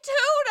like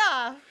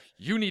tuna.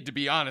 You need to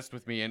be honest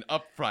with me and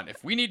upfront.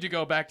 If we need to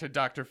go back to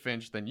Dr.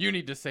 Finch, then you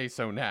need to say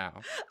so now.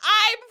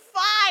 I'm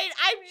fine.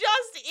 I'm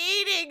just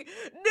eating.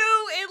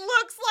 No, it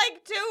looks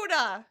like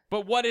tuna.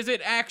 But what is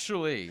it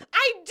actually?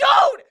 I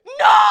don't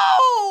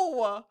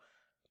know.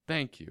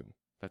 Thank you.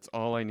 That's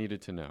all I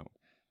needed to know.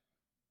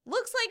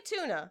 Looks like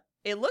tuna.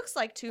 It looks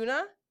like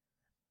tuna.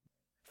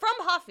 From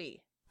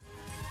Huffy.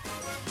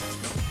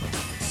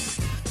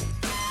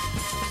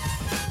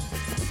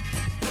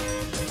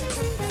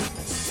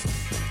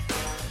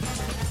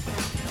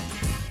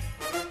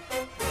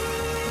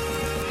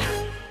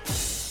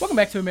 Welcome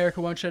back to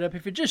America Won't Shut Up.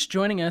 If you're just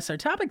joining us, our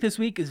topic this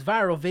week is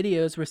viral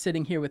videos. We're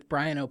sitting here with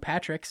Brian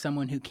O'Patrick,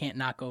 someone who can't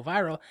not go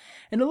viral,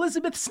 and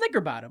Elizabeth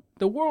Snickerbottom,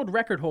 the world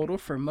record holder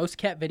for most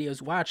cat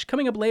videos watched.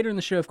 Coming up later in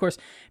the show, of course,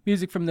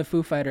 music from the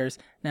Foo Fighters.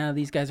 Now,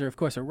 these guys are, of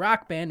course, a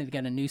rock band. They've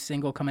got a new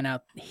single coming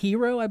out,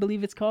 Hero, I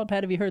believe it's called.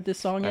 Pat, have you heard this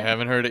song yet? I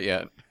haven't heard it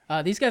yet.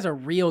 These guys are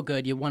real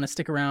good. You want to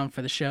stick around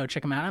for the show.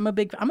 Check them out. I'm a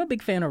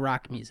big fan of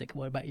rock music.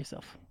 What about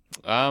yourself?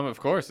 Of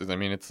course. I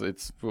mean,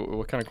 it's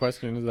what kind of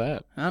question is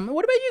that?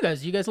 What about you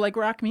guys? You guys like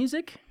rock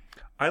music?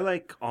 I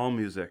like all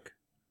music.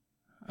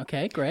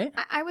 Okay, great.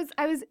 I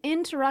was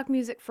into rock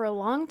music for a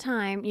long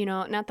time,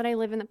 not that I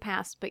live in the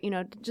past, but,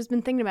 just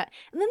been thinking about it.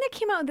 And then they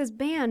came out with this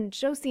band,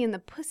 Josie and the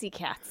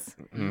Pussycats.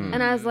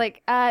 And I was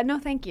like, no,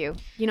 thank you.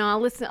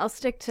 I'll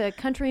stick to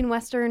country and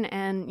western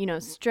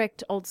and,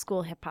 strict old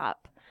school hip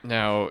hop.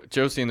 Now,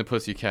 Josie and the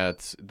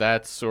Pussycats,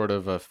 that's sort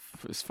of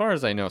as far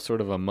as I know, sort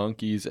of a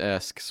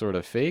Monkees-esque sort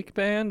of fake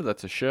band.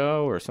 That's a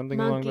show or something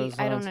along those lines.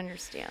 I don't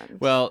understand.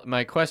 Well,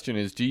 my question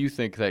is, do you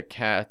think that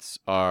cats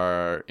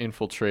are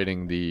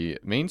infiltrating the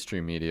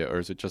mainstream media, or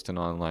is it just an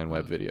online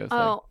web video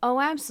thing?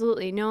 Oh,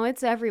 absolutely. No,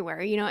 it's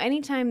everywhere.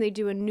 Anytime they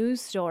do a news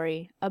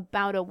story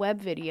about a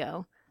web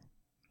video,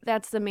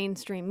 that's the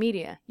mainstream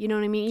media. You know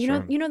what I mean?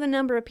 Sure. You know the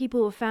number of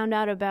people who found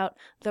out about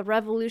the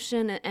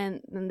revolution and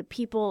the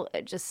people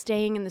just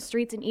staying in the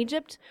streets in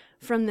Egypt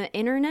from the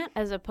internet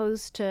as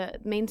opposed to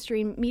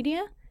mainstream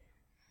media?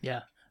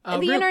 Yeah.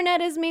 The internet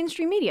is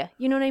mainstream media.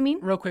 You know what I mean?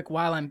 Real quick,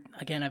 while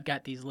I've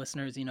got these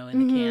listeners, in the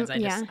cans.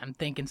 I'm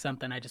thinking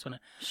something. I just want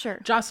to. Sure.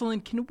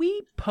 Jocelyn, can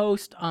we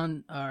post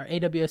on our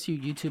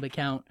AWSU YouTube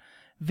account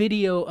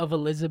video of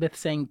Elizabeth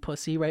saying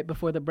pussy right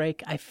before the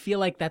break? I feel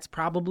like that's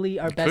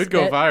probably our best bet. Could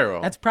go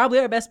viral. That's probably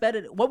our best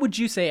bet. What would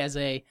you say as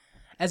a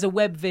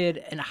web vid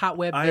and a hot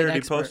web vid I already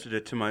expert? posted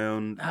it to my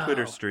own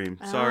Twitter stream.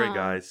 Sorry,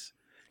 guys.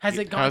 Has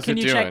it gone? How's Can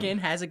it you check doing? in?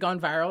 Has it gone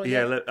viral?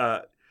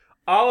 Yeah,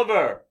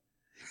 Oliver.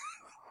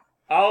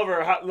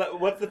 Oliver,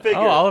 what's the figure?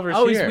 Oh, Oliver's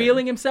here. He's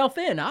wheeling himself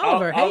in.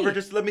 Oliver, hey. Oliver,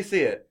 just let me see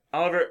it.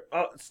 Oliver,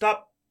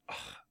 stop.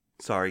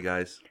 Sorry,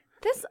 guys.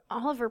 This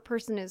Oliver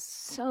person is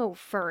so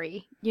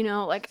furry.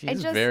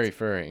 He's very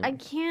furry. I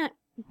can't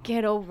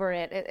get over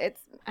it.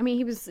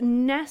 He was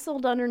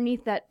nestled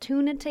underneath that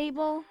tuna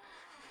table,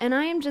 and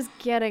I am just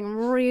getting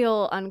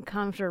real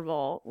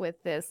uncomfortable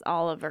with this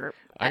Oliver.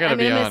 I gotta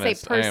be I'm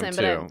honest, gonna say I am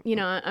person, too.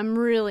 but I'm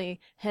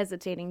really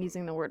hesitating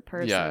using the word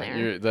person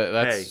there.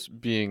 That's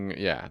being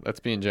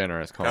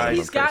generous. Calling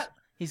him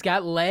He's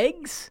got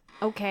legs.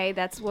 Okay,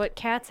 that's what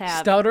cats have.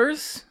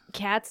 Stutters.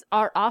 Cats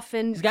are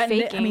often He's got.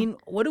 faking.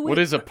 What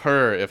is a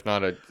purr if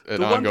not an The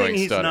ongoing one thing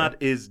he's stutter?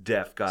 not is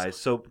deaf, guys.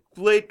 So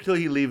wait till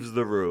he leaves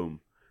the room.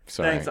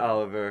 Sorry. Thanks,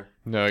 Oliver.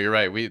 No, you're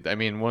right.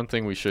 One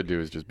thing we should do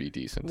is just be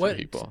decent to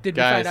people. Did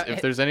we Guys, find out-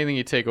 if there's anything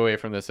you take away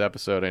from this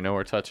episode, I know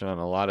we're touching on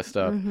a lot of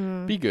stuff.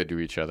 Be good to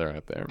each other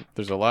out there.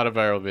 There's a lot of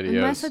viral videos.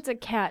 Unless it's a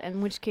cat,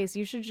 in which case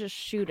you should just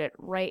shoot it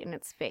right in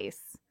its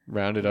face.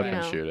 Round it up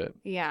and shoot it.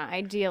 Yeah,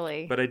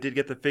 ideally. But I did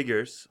get the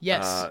figures.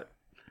 Yes.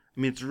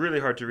 It's really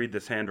hard to read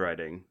this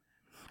handwriting.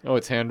 Oh,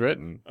 it's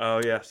handwritten.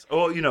 Oh, yes.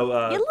 Oh,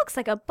 it looks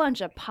like a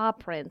bunch of paw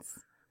prints.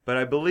 But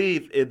I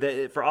believe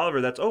for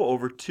Oliver, that's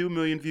over 2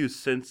 million views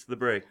since the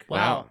break.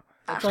 Wow.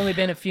 It's only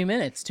been a few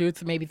minutes,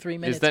 maybe 3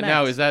 minutes. Is that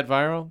max. Is that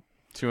viral?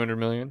 200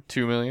 million?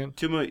 2 million?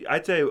 2 million.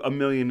 I'd say 1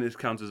 million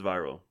counts as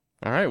viral.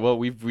 All right. Well,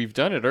 we've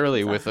done it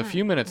early with a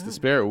few minutes to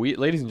spare.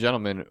 Ladies and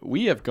gentlemen,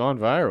 we have gone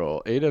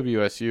viral.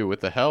 AWSU with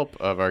the help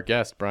of our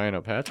guest Brian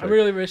O'Patrick. I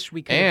really wish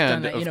we could have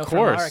done that, of from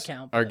course, our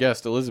account. our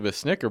guest Elizabeth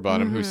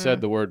Snickerbottom, who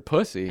said the word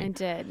pussy. I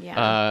did,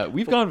 yeah.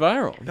 We've gone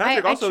viral.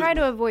 Patrick I try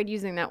to avoid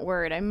using that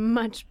word. I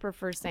much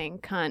prefer saying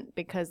cunt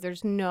because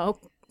there's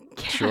no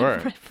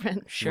cat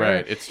reference. Sure.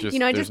 Right. It's just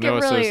I there's just no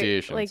get really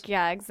associations.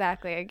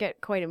 exactly. I get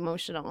quite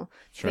emotional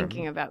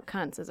thinking about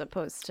cunts as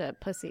opposed to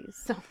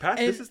pussies. So Pat,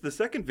 this is the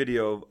second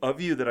video of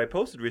you that I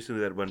posted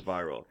recently that went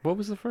viral. What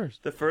was the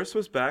first? The first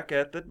was back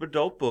at the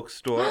adult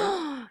bookstore.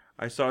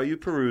 I saw you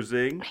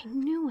perusing. I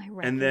knew I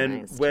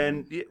recognized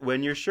And then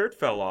when your shirt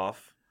fell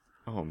off,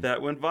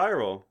 that went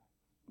viral.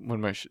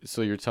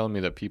 So you're telling me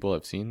that people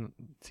have seen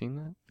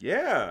that?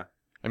 Yeah.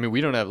 I mean,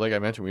 we don't have, like I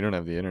mentioned, we don't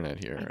have the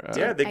internet here.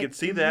 Yeah, they could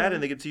see that,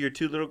 and they could see your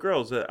two little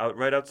girls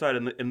right outside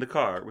in the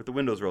car with the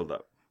windows rolled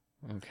up.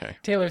 Okay.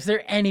 Taylor, is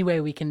there any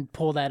way we can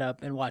pull that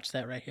up and watch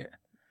that right here?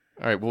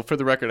 All right. Well, for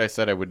the record, I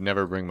said I would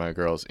never bring my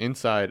girls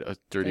inside a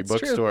dirty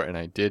bookstore, and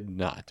I did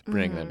not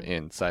bring them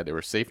inside. They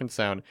were safe and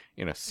sound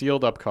in a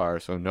sealed up car,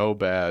 so no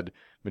bad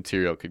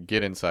material could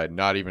get inside,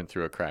 not even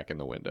through a crack in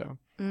the window.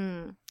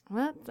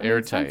 Well,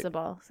 airtight.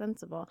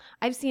 Sensible.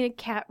 I've seen a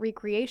cat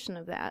recreation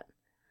of that.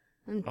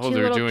 And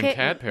they're doing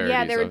cat parodies.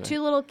 Yeah, there were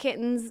two little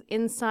kittens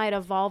inside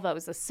a Volvo. It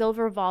was a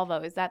silver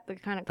Volvo. Is that the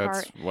kind of car?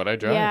 That's what I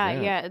drive.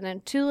 Yeah. And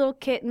then two little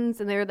kittens,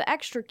 and they're the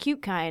extra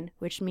cute kind,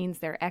 which means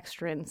they're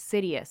extra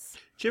insidious.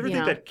 Did you ever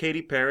think that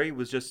Katy Perry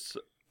was just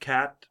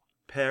cat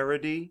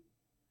parody?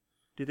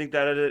 Do you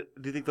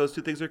think those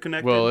two things are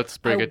connected? Well, let's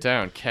break it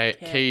down.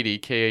 Katy,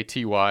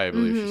 K-A-T-Y, I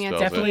believe she spells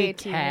definitely it.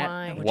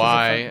 cat.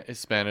 Y is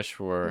Spanish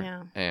for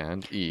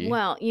and E.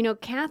 Well,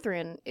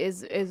 Catherine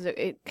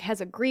it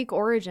has a Greek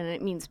origin, and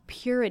it means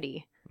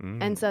purity.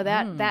 And so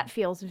that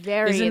feels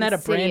very Isn't that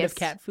insidious. A brand of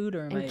cat food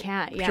or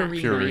cat? Yeah,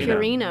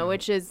 Purina,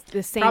 which is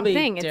the same Probably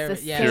thing. It's the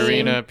same.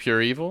 Purina,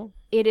 pure evil.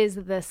 It is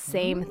the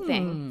same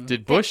thing.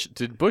 Did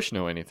Bush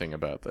know anything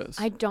about this?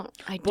 I don't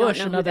Bush,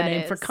 know who another that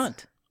name is. for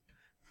cunt.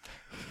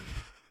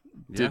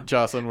 Did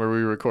Jocelyn, were we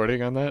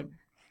recording on that?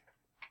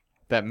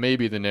 That may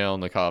be the nail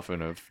in the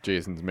coffin of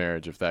Jason's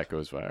marriage if that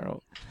goes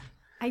viral.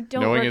 I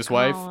don't Knowing recall. his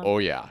wife? Oh,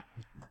 yeah.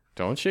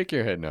 Don't shake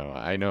your head no.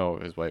 I know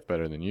his wife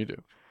better than you do.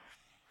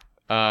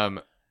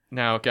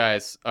 Now,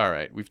 guys, all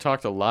right. We've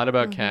talked a lot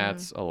about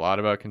cats, a lot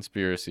about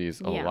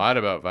conspiracies, a lot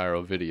about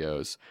viral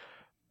videos.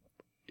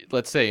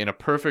 Let's say in a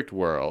perfect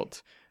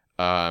world,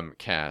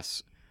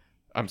 Cass...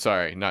 I'm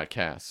sorry, not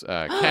Cass.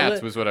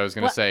 Cats was what I was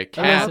going to say.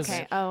 Cats.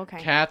 Okay.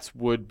 Cats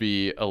would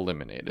be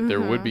eliminated.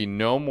 There would be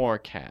no more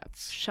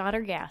cats. Shot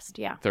or gassed,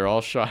 yeah. They're all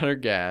shot or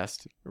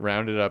gassed,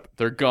 rounded up.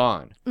 They're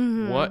gone.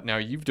 What? Now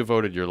you've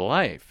devoted your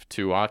life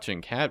to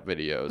watching cat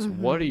videos.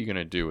 What are you going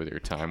to do with your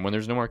time when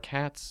there's no more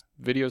cats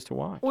videos to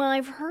watch? Well,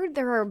 I've heard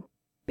there are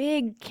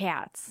big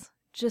cats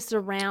just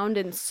around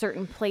in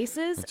certain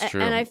places. That's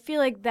true. And I feel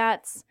like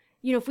that's,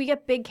 if we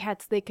get big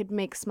cats, they could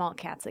make small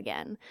cats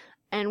again.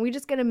 And we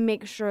just got to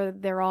make sure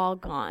they're all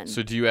gone.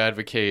 So do you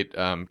advocate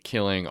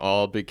killing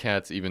all big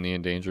cats, even the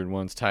endangered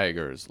ones?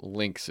 Tigers,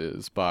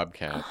 lynxes,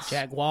 bobcats.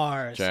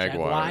 Jaguars,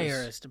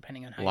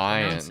 depending on how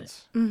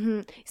lions. you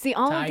pronounce it. See,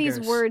 all of these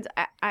words,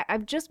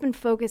 I've just been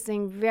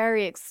focusing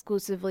very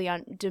exclusively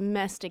on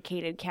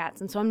domesticated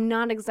cats. And so I'm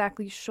not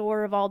exactly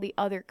sure of all the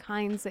other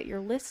kinds that you're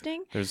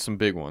listing. There's some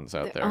big ones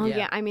out there. Oh,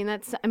 yeah.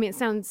 It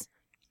sounds...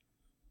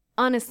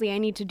 Honestly, I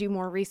need to do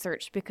more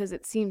research because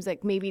it seems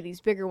like maybe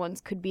these bigger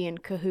ones could be in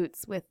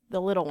cahoots with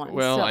the little ones.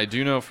 Well, I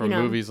do know from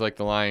movies like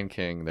The Lion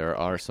King, there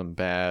are some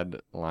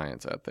bad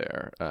lions out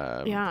there.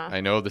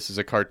 I know this is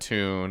a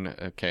cartoon.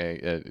 Okay,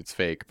 it's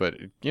fake, but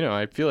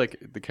I feel like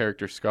the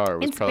character Scar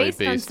was probably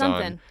based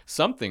on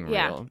something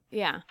real.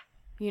 Yeah.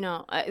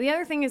 The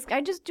other thing is,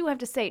 I just do have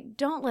to say,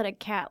 don't let a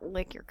cat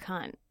lick your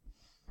cunt.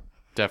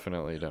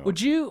 Definitely don't.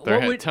 Would you?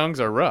 Their tongues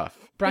are rough.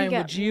 Brian,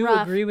 would you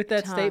agree with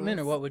that statement,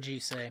 or what would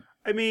you say?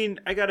 I mean,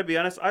 I got to be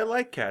honest. I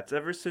like cats.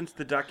 Ever since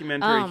the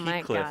documentary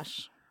Heathcliff, my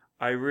gosh.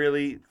 I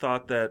really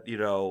thought that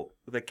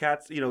the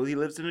cats. He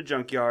lives in a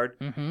junkyard,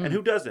 and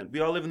who doesn't?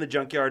 We all live in the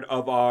junkyard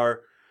of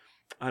our,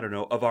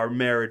 of our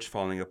marriage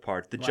falling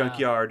apart. The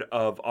junkyard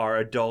of our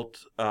adult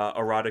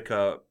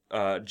erotica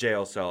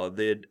jail cell.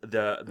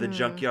 The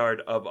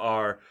junkyard of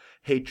our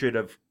hatred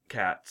of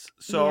cats.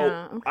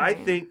 So I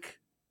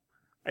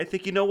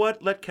think you know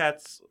what? Let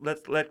cats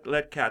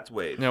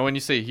wave. Now, when you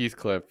say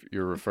Heathcliff,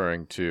 you're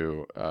referring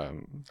to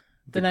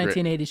the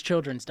 1980s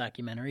children's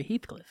documentary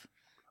Heathcliff.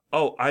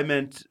 Oh, I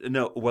meant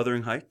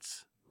Wuthering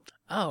Heights.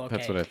 Oh, okay.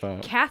 That's what I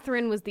thought.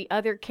 Catherine was the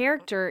other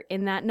character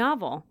in that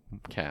novel.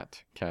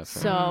 Catherine.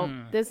 So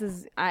this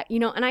is,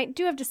 and I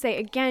do have to say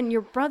again,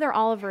 your brother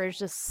Oliver is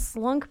just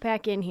slunk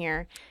back in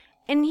here.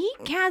 And he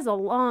has a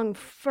long,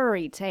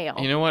 furry tail.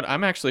 You know what?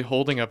 I'm actually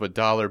holding up a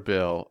dollar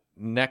bill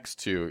next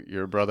to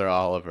your brother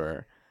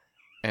Oliver,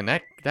 and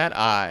that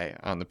eye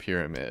on the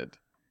pyramid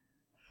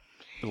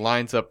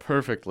lines up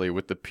perfectly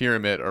with the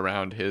pyramid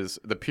around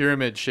the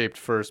pyramid-shaped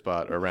fur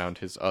spot around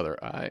his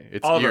other eye.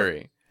 It's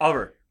eerie.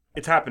 Oliver,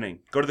 it's happening.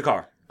 Go to the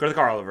car. Go to the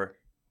car, Oliver.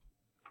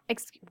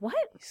 What?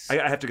 I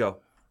have to go.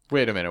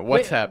 Wait a minute.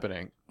 What's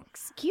happening?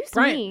 Excuse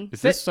Brian, me.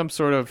 Is this some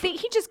sort of...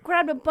 He just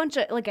grabbed a bunch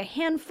of, a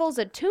handfuls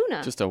of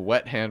tuna. Just a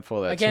wet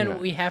handful of tuna. Again,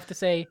 we have to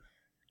say,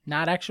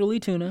 not actually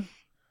tuna.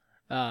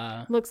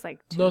 Looks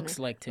like tuna. Looks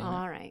like tuna.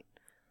 All right.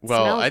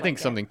 Well, I think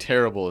something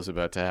terrible is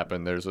about to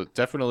happen. There's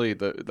definitely...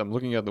 I'm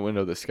looking out the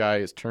window. The sky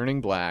is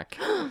turning black.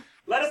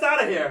 Let us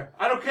out of here.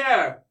 I don't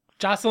care.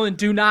 Jocelyn,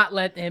 do not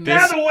let him... Get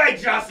out of the way,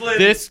 Jocelyn!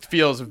 This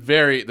feels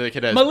very... Like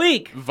it has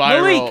Malik!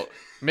 Viral... Malik!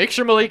 Make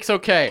sure Malik's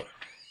okay.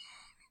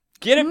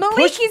 Get him... Malik,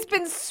 push... he's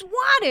been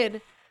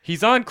swatted!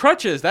 He's on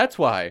crutches, that's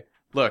why.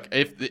 Look,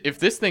 if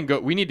this thing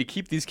we need to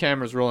keep these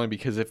cameras rolling,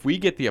 because if we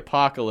get the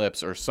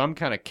apocalypse or some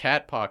kind of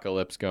cat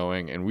apocalypse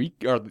going, and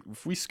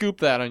if we scoop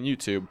that on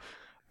YouTube,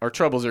 our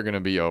troubles are going to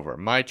be over.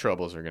 My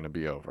troubles are going to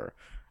be over.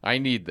 I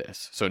need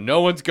this, so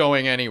no one's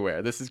going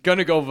anywhere. This is going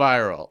to go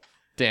viral.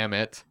 Damn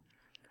it,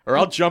 or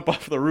I'll jump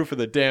off the roof of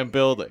the damn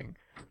building.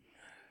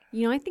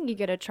 You know, I think you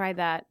got to try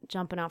that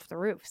jumping off the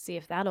roof. See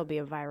if that'll be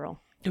a viral.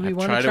 Do we I've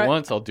want tried to try it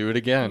once. I'll do it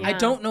again. Yeah. I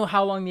don't know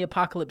how long the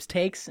apocalypse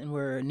takes, and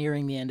we're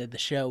nearing the end of the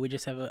show. We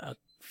just have a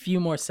few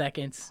more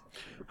seconds.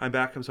 I'm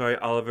back. I'm sorry.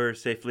 Oliver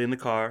is safely in the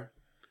car.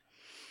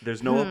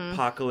 There's no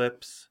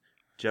apocalypse.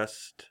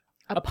 Just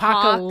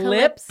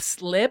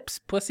Apocalypse lips,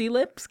 pussy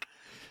lips.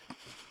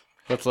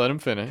 Let's let him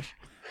finish.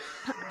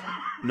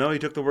 no. He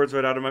took the words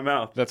right out of my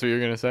mouth. That's what you're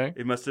going to say?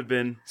 It must have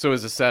been. So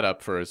it's a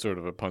setup for a sort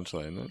of a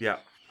punchline then? Yeah.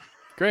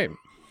 Great.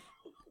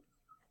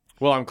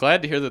 Well, I'm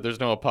glad to hear that there's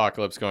no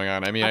apocalypse going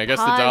on. I mean, I guess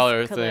the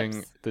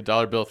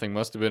dollar bill thing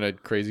must have been a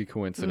crazy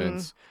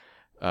coincidence.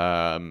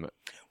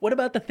 What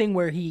about the thing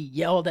where he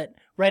yelled at,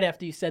 right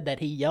after you said that,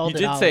 he yelled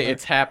at You did say Oliver?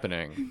 it's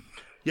happening.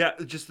 Yeah,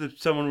 just that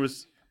someone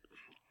was.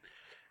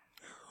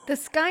 The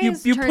sky You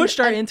is pushed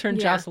our intern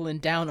Jocelyn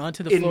down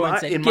onto the floor and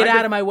said, "Get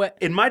out of my way."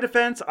 In my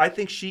defense, I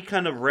think she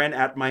kind of ran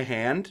at my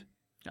hand.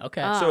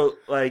 Okay. So,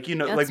 like, you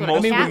know, That's like what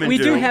most a cat women we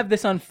do. do have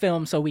this on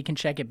film, so we can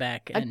check it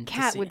back. A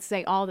cat would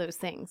say all those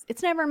things.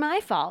 It's never my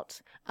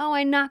fault. Oh,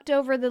 I knocked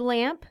over the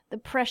lamp, the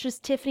precious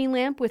Tiffany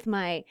lamp with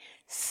my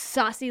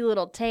saucy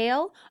little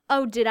tail.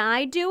 Oh, did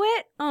I do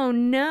it? Oh,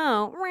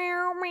 no.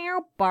 Meow,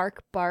 meow.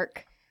 Bark,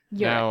 bark.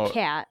 You're Now, a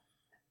cat.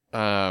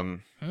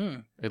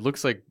 It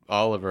looks like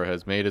Oliver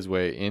has made his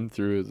way in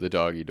through the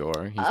doggy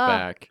door. He's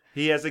back.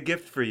 He has a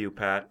gift for you,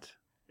 Pat.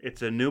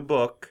 It's a new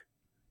book.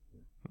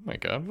 Oh my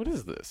God, what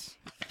is this?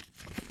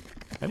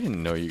 I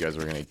didn't know you guys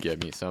were going to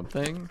give me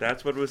something.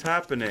 That's what was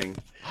happening.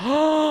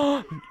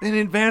 An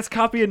advanced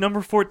copy of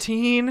number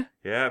 14?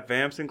 Yeah,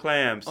 Vamps and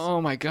Clams.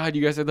 Oh my God,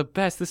 you guys are the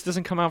best. This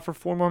doesn't come out for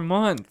 4 more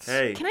months.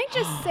 Hey. Can I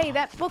just say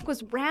that book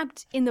was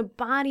wrapped in the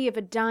body of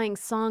a dying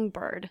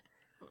songbird?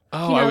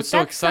 Oh, You know, I was so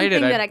that's excited.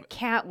 something that a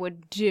cat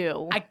would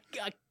do.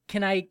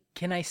 Can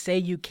I say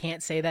you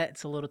can't say that?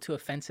 It's a little too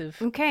offensive.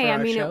 Okay, for I our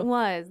mean, show. it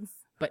was.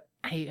 But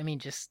I mean,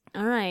 just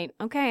All right.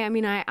 Okay. I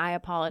mean, I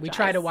apologize. we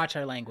try to watch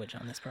our language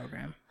on this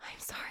program. I'm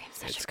sorry. I'm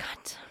such a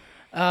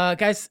cunt.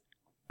 Guys,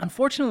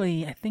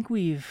 unfortunately, I think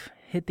we've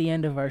hit the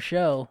end of our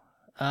show.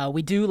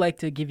 We do like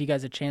to give you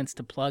guys a chance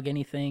to plug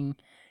anything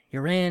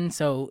you're in.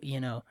 So, you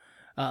know,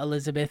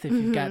 Elizabeth, if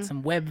you've got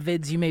some web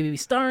vids you may be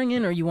starring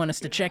in or you want us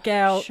to check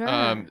out. Sure.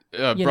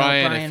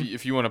 Brian,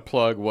 if you want to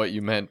plug what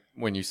you meant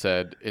when you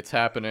said it's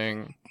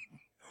happening,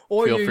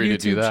 or feel your free YouTube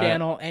to do that.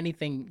 channel,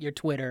 anything, your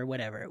Twitter,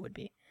 whatever it would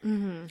be.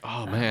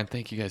 Oh man,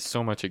 thank you guys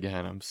so much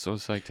again. I'm so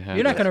psyched to have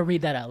You're not this. going to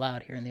read that out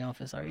loud here in the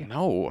office, are you?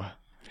 No.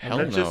 Hell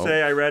Let's no. just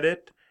say I read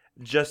it.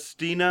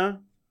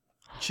 Justina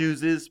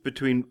chooses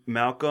between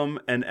Malcolm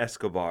and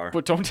Escobar.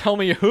 But don't tell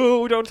me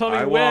who. Don't tell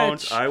me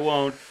which. I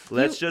won't.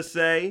 Let's just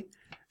say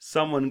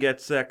someone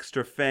gets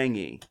extra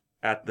fangy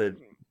at the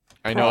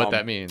I know what prom.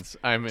 that means.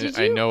 I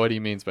you- know what he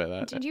means by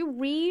that. Did you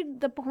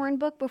read the porn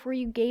book before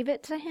you gave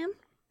it to him?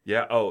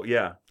 Yeah. Oh,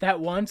 yeah. That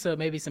one, so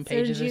maybe some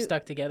pages did are you-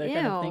 stuck together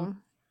kind of thing.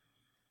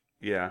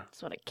 Yeah.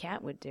 That's what a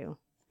cat would do.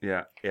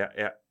 Yeah. Yeah.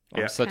 Yeah.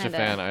 I'm Yeah. such Kinda. a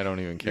fan. I don't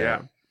even care. Yeah.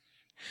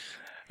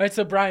 All right,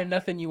 so Brian,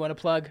 nothing you want to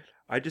plug?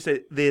 I just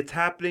say the it's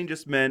happening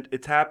just meant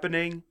it's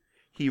happening.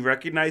 He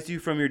recognized you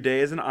from your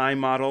day as an I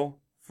model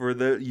for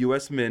the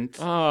U.S. Mint.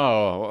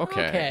 Oh,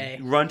 okay. Okay.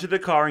 Run to the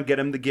car and get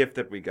him the gift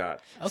that we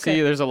got. Okay.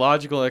 See, there's a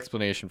logical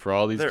explanation for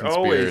all these There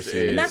always conspiracies.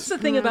 is. And that's the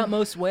thing about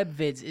most web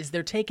vids is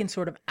they're taken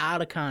sort of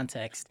out of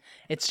context.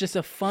 It's just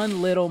a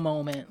fun little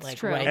moment, like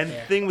true. right And the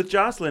there. thing with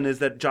Jocelyn is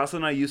that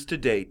Jocelyn and I used to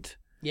date.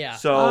 Yeah.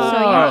 So So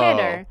you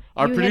hit her.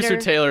 Our You hit producer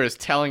her. Taylor is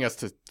telling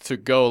us to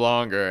go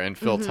longer and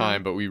fill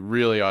time, but we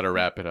really ought to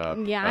wrap it up.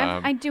 Yeah,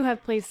 I do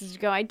have places to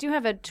go. I do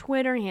have a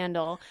Twitter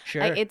handle.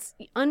 Sure. It's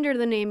under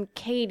the name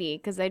Katie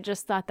because I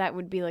just thought that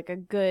would be like a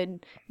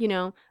good,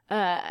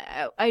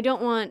 I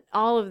don't want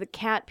all of the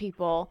cat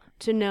people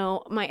to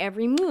know my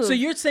every move. So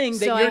you're saying that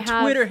So your I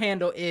have- Twitter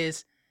handle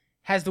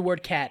has the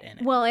word cat in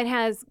it. Well,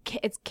 it's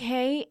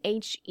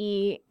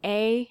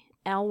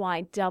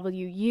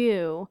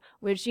KHEALYWU,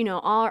 which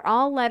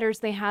all letters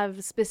they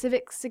have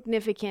specific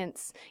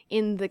significance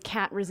in the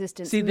cat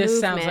resistance. See, this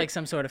sounds movement. like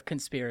some sort of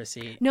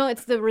conspiracy. No,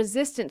 it's the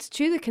resistance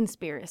to the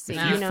conspiracy.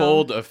 If you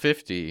fold a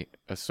 50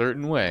 a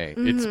certain way,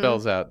 it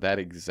spells out that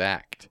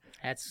exact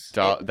That's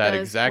that those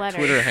exact letters,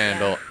 Twitter yeah.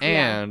 handle,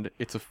 Yeah. and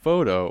it's a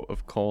photo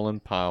of Colin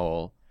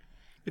Powell,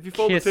 if you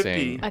fold a 50,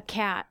 kissing a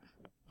cat.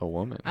 a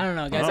woman. I don't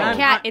know, guys. Oh.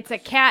 Cat. It's a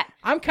cat.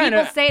 I'm kind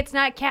People of say it's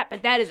not a cat,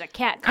 but that is a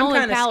cat. I'm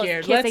Colin kinda Powell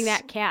scared. is kissing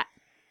Let's- that cat.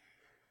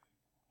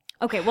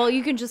 Okay, well,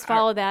 you can just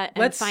follow that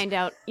and let's- find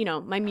out,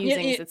 my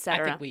musings, I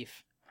etc. think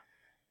we've.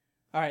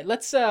 All right,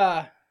 let's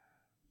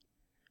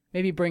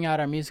maybe bring out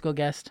our musical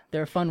guest.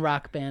 They're a fun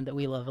rock band that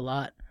we love a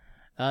lot.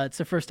 It's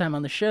their first time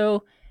on the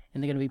show,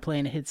 and they're going to be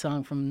playing a hit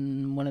song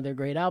from one of their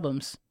great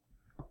albums.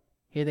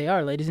 Here they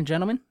are, ladies and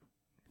gentlemen,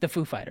 the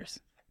Foo Fighters.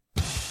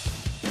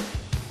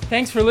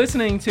 Thanks for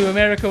listening to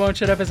America Won't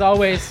Shut Up. As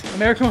always,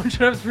 America Won't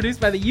Shut Up is produced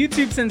by the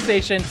YouTube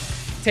sensation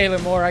Taylor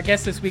Moore. Our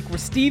guests this week were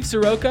Steve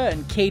Soroka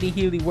and Katie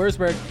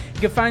Healy-Wurzburg.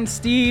 You can find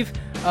Steve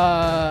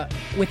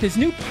with his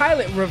new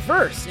pilot,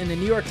 Reverse, in the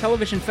New York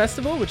Television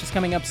Festival, which is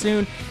coming up soon.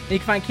 And you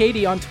can find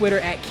Katie on Twitter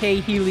at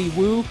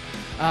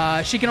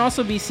KHealyWoo. She can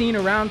also be seen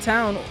around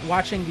town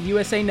watching the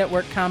USA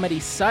Network comedy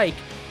Psych,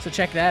 so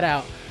check that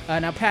out.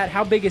 Now, Pat,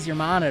 how big is your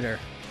monitor?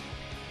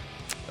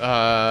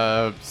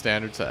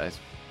 Standard size.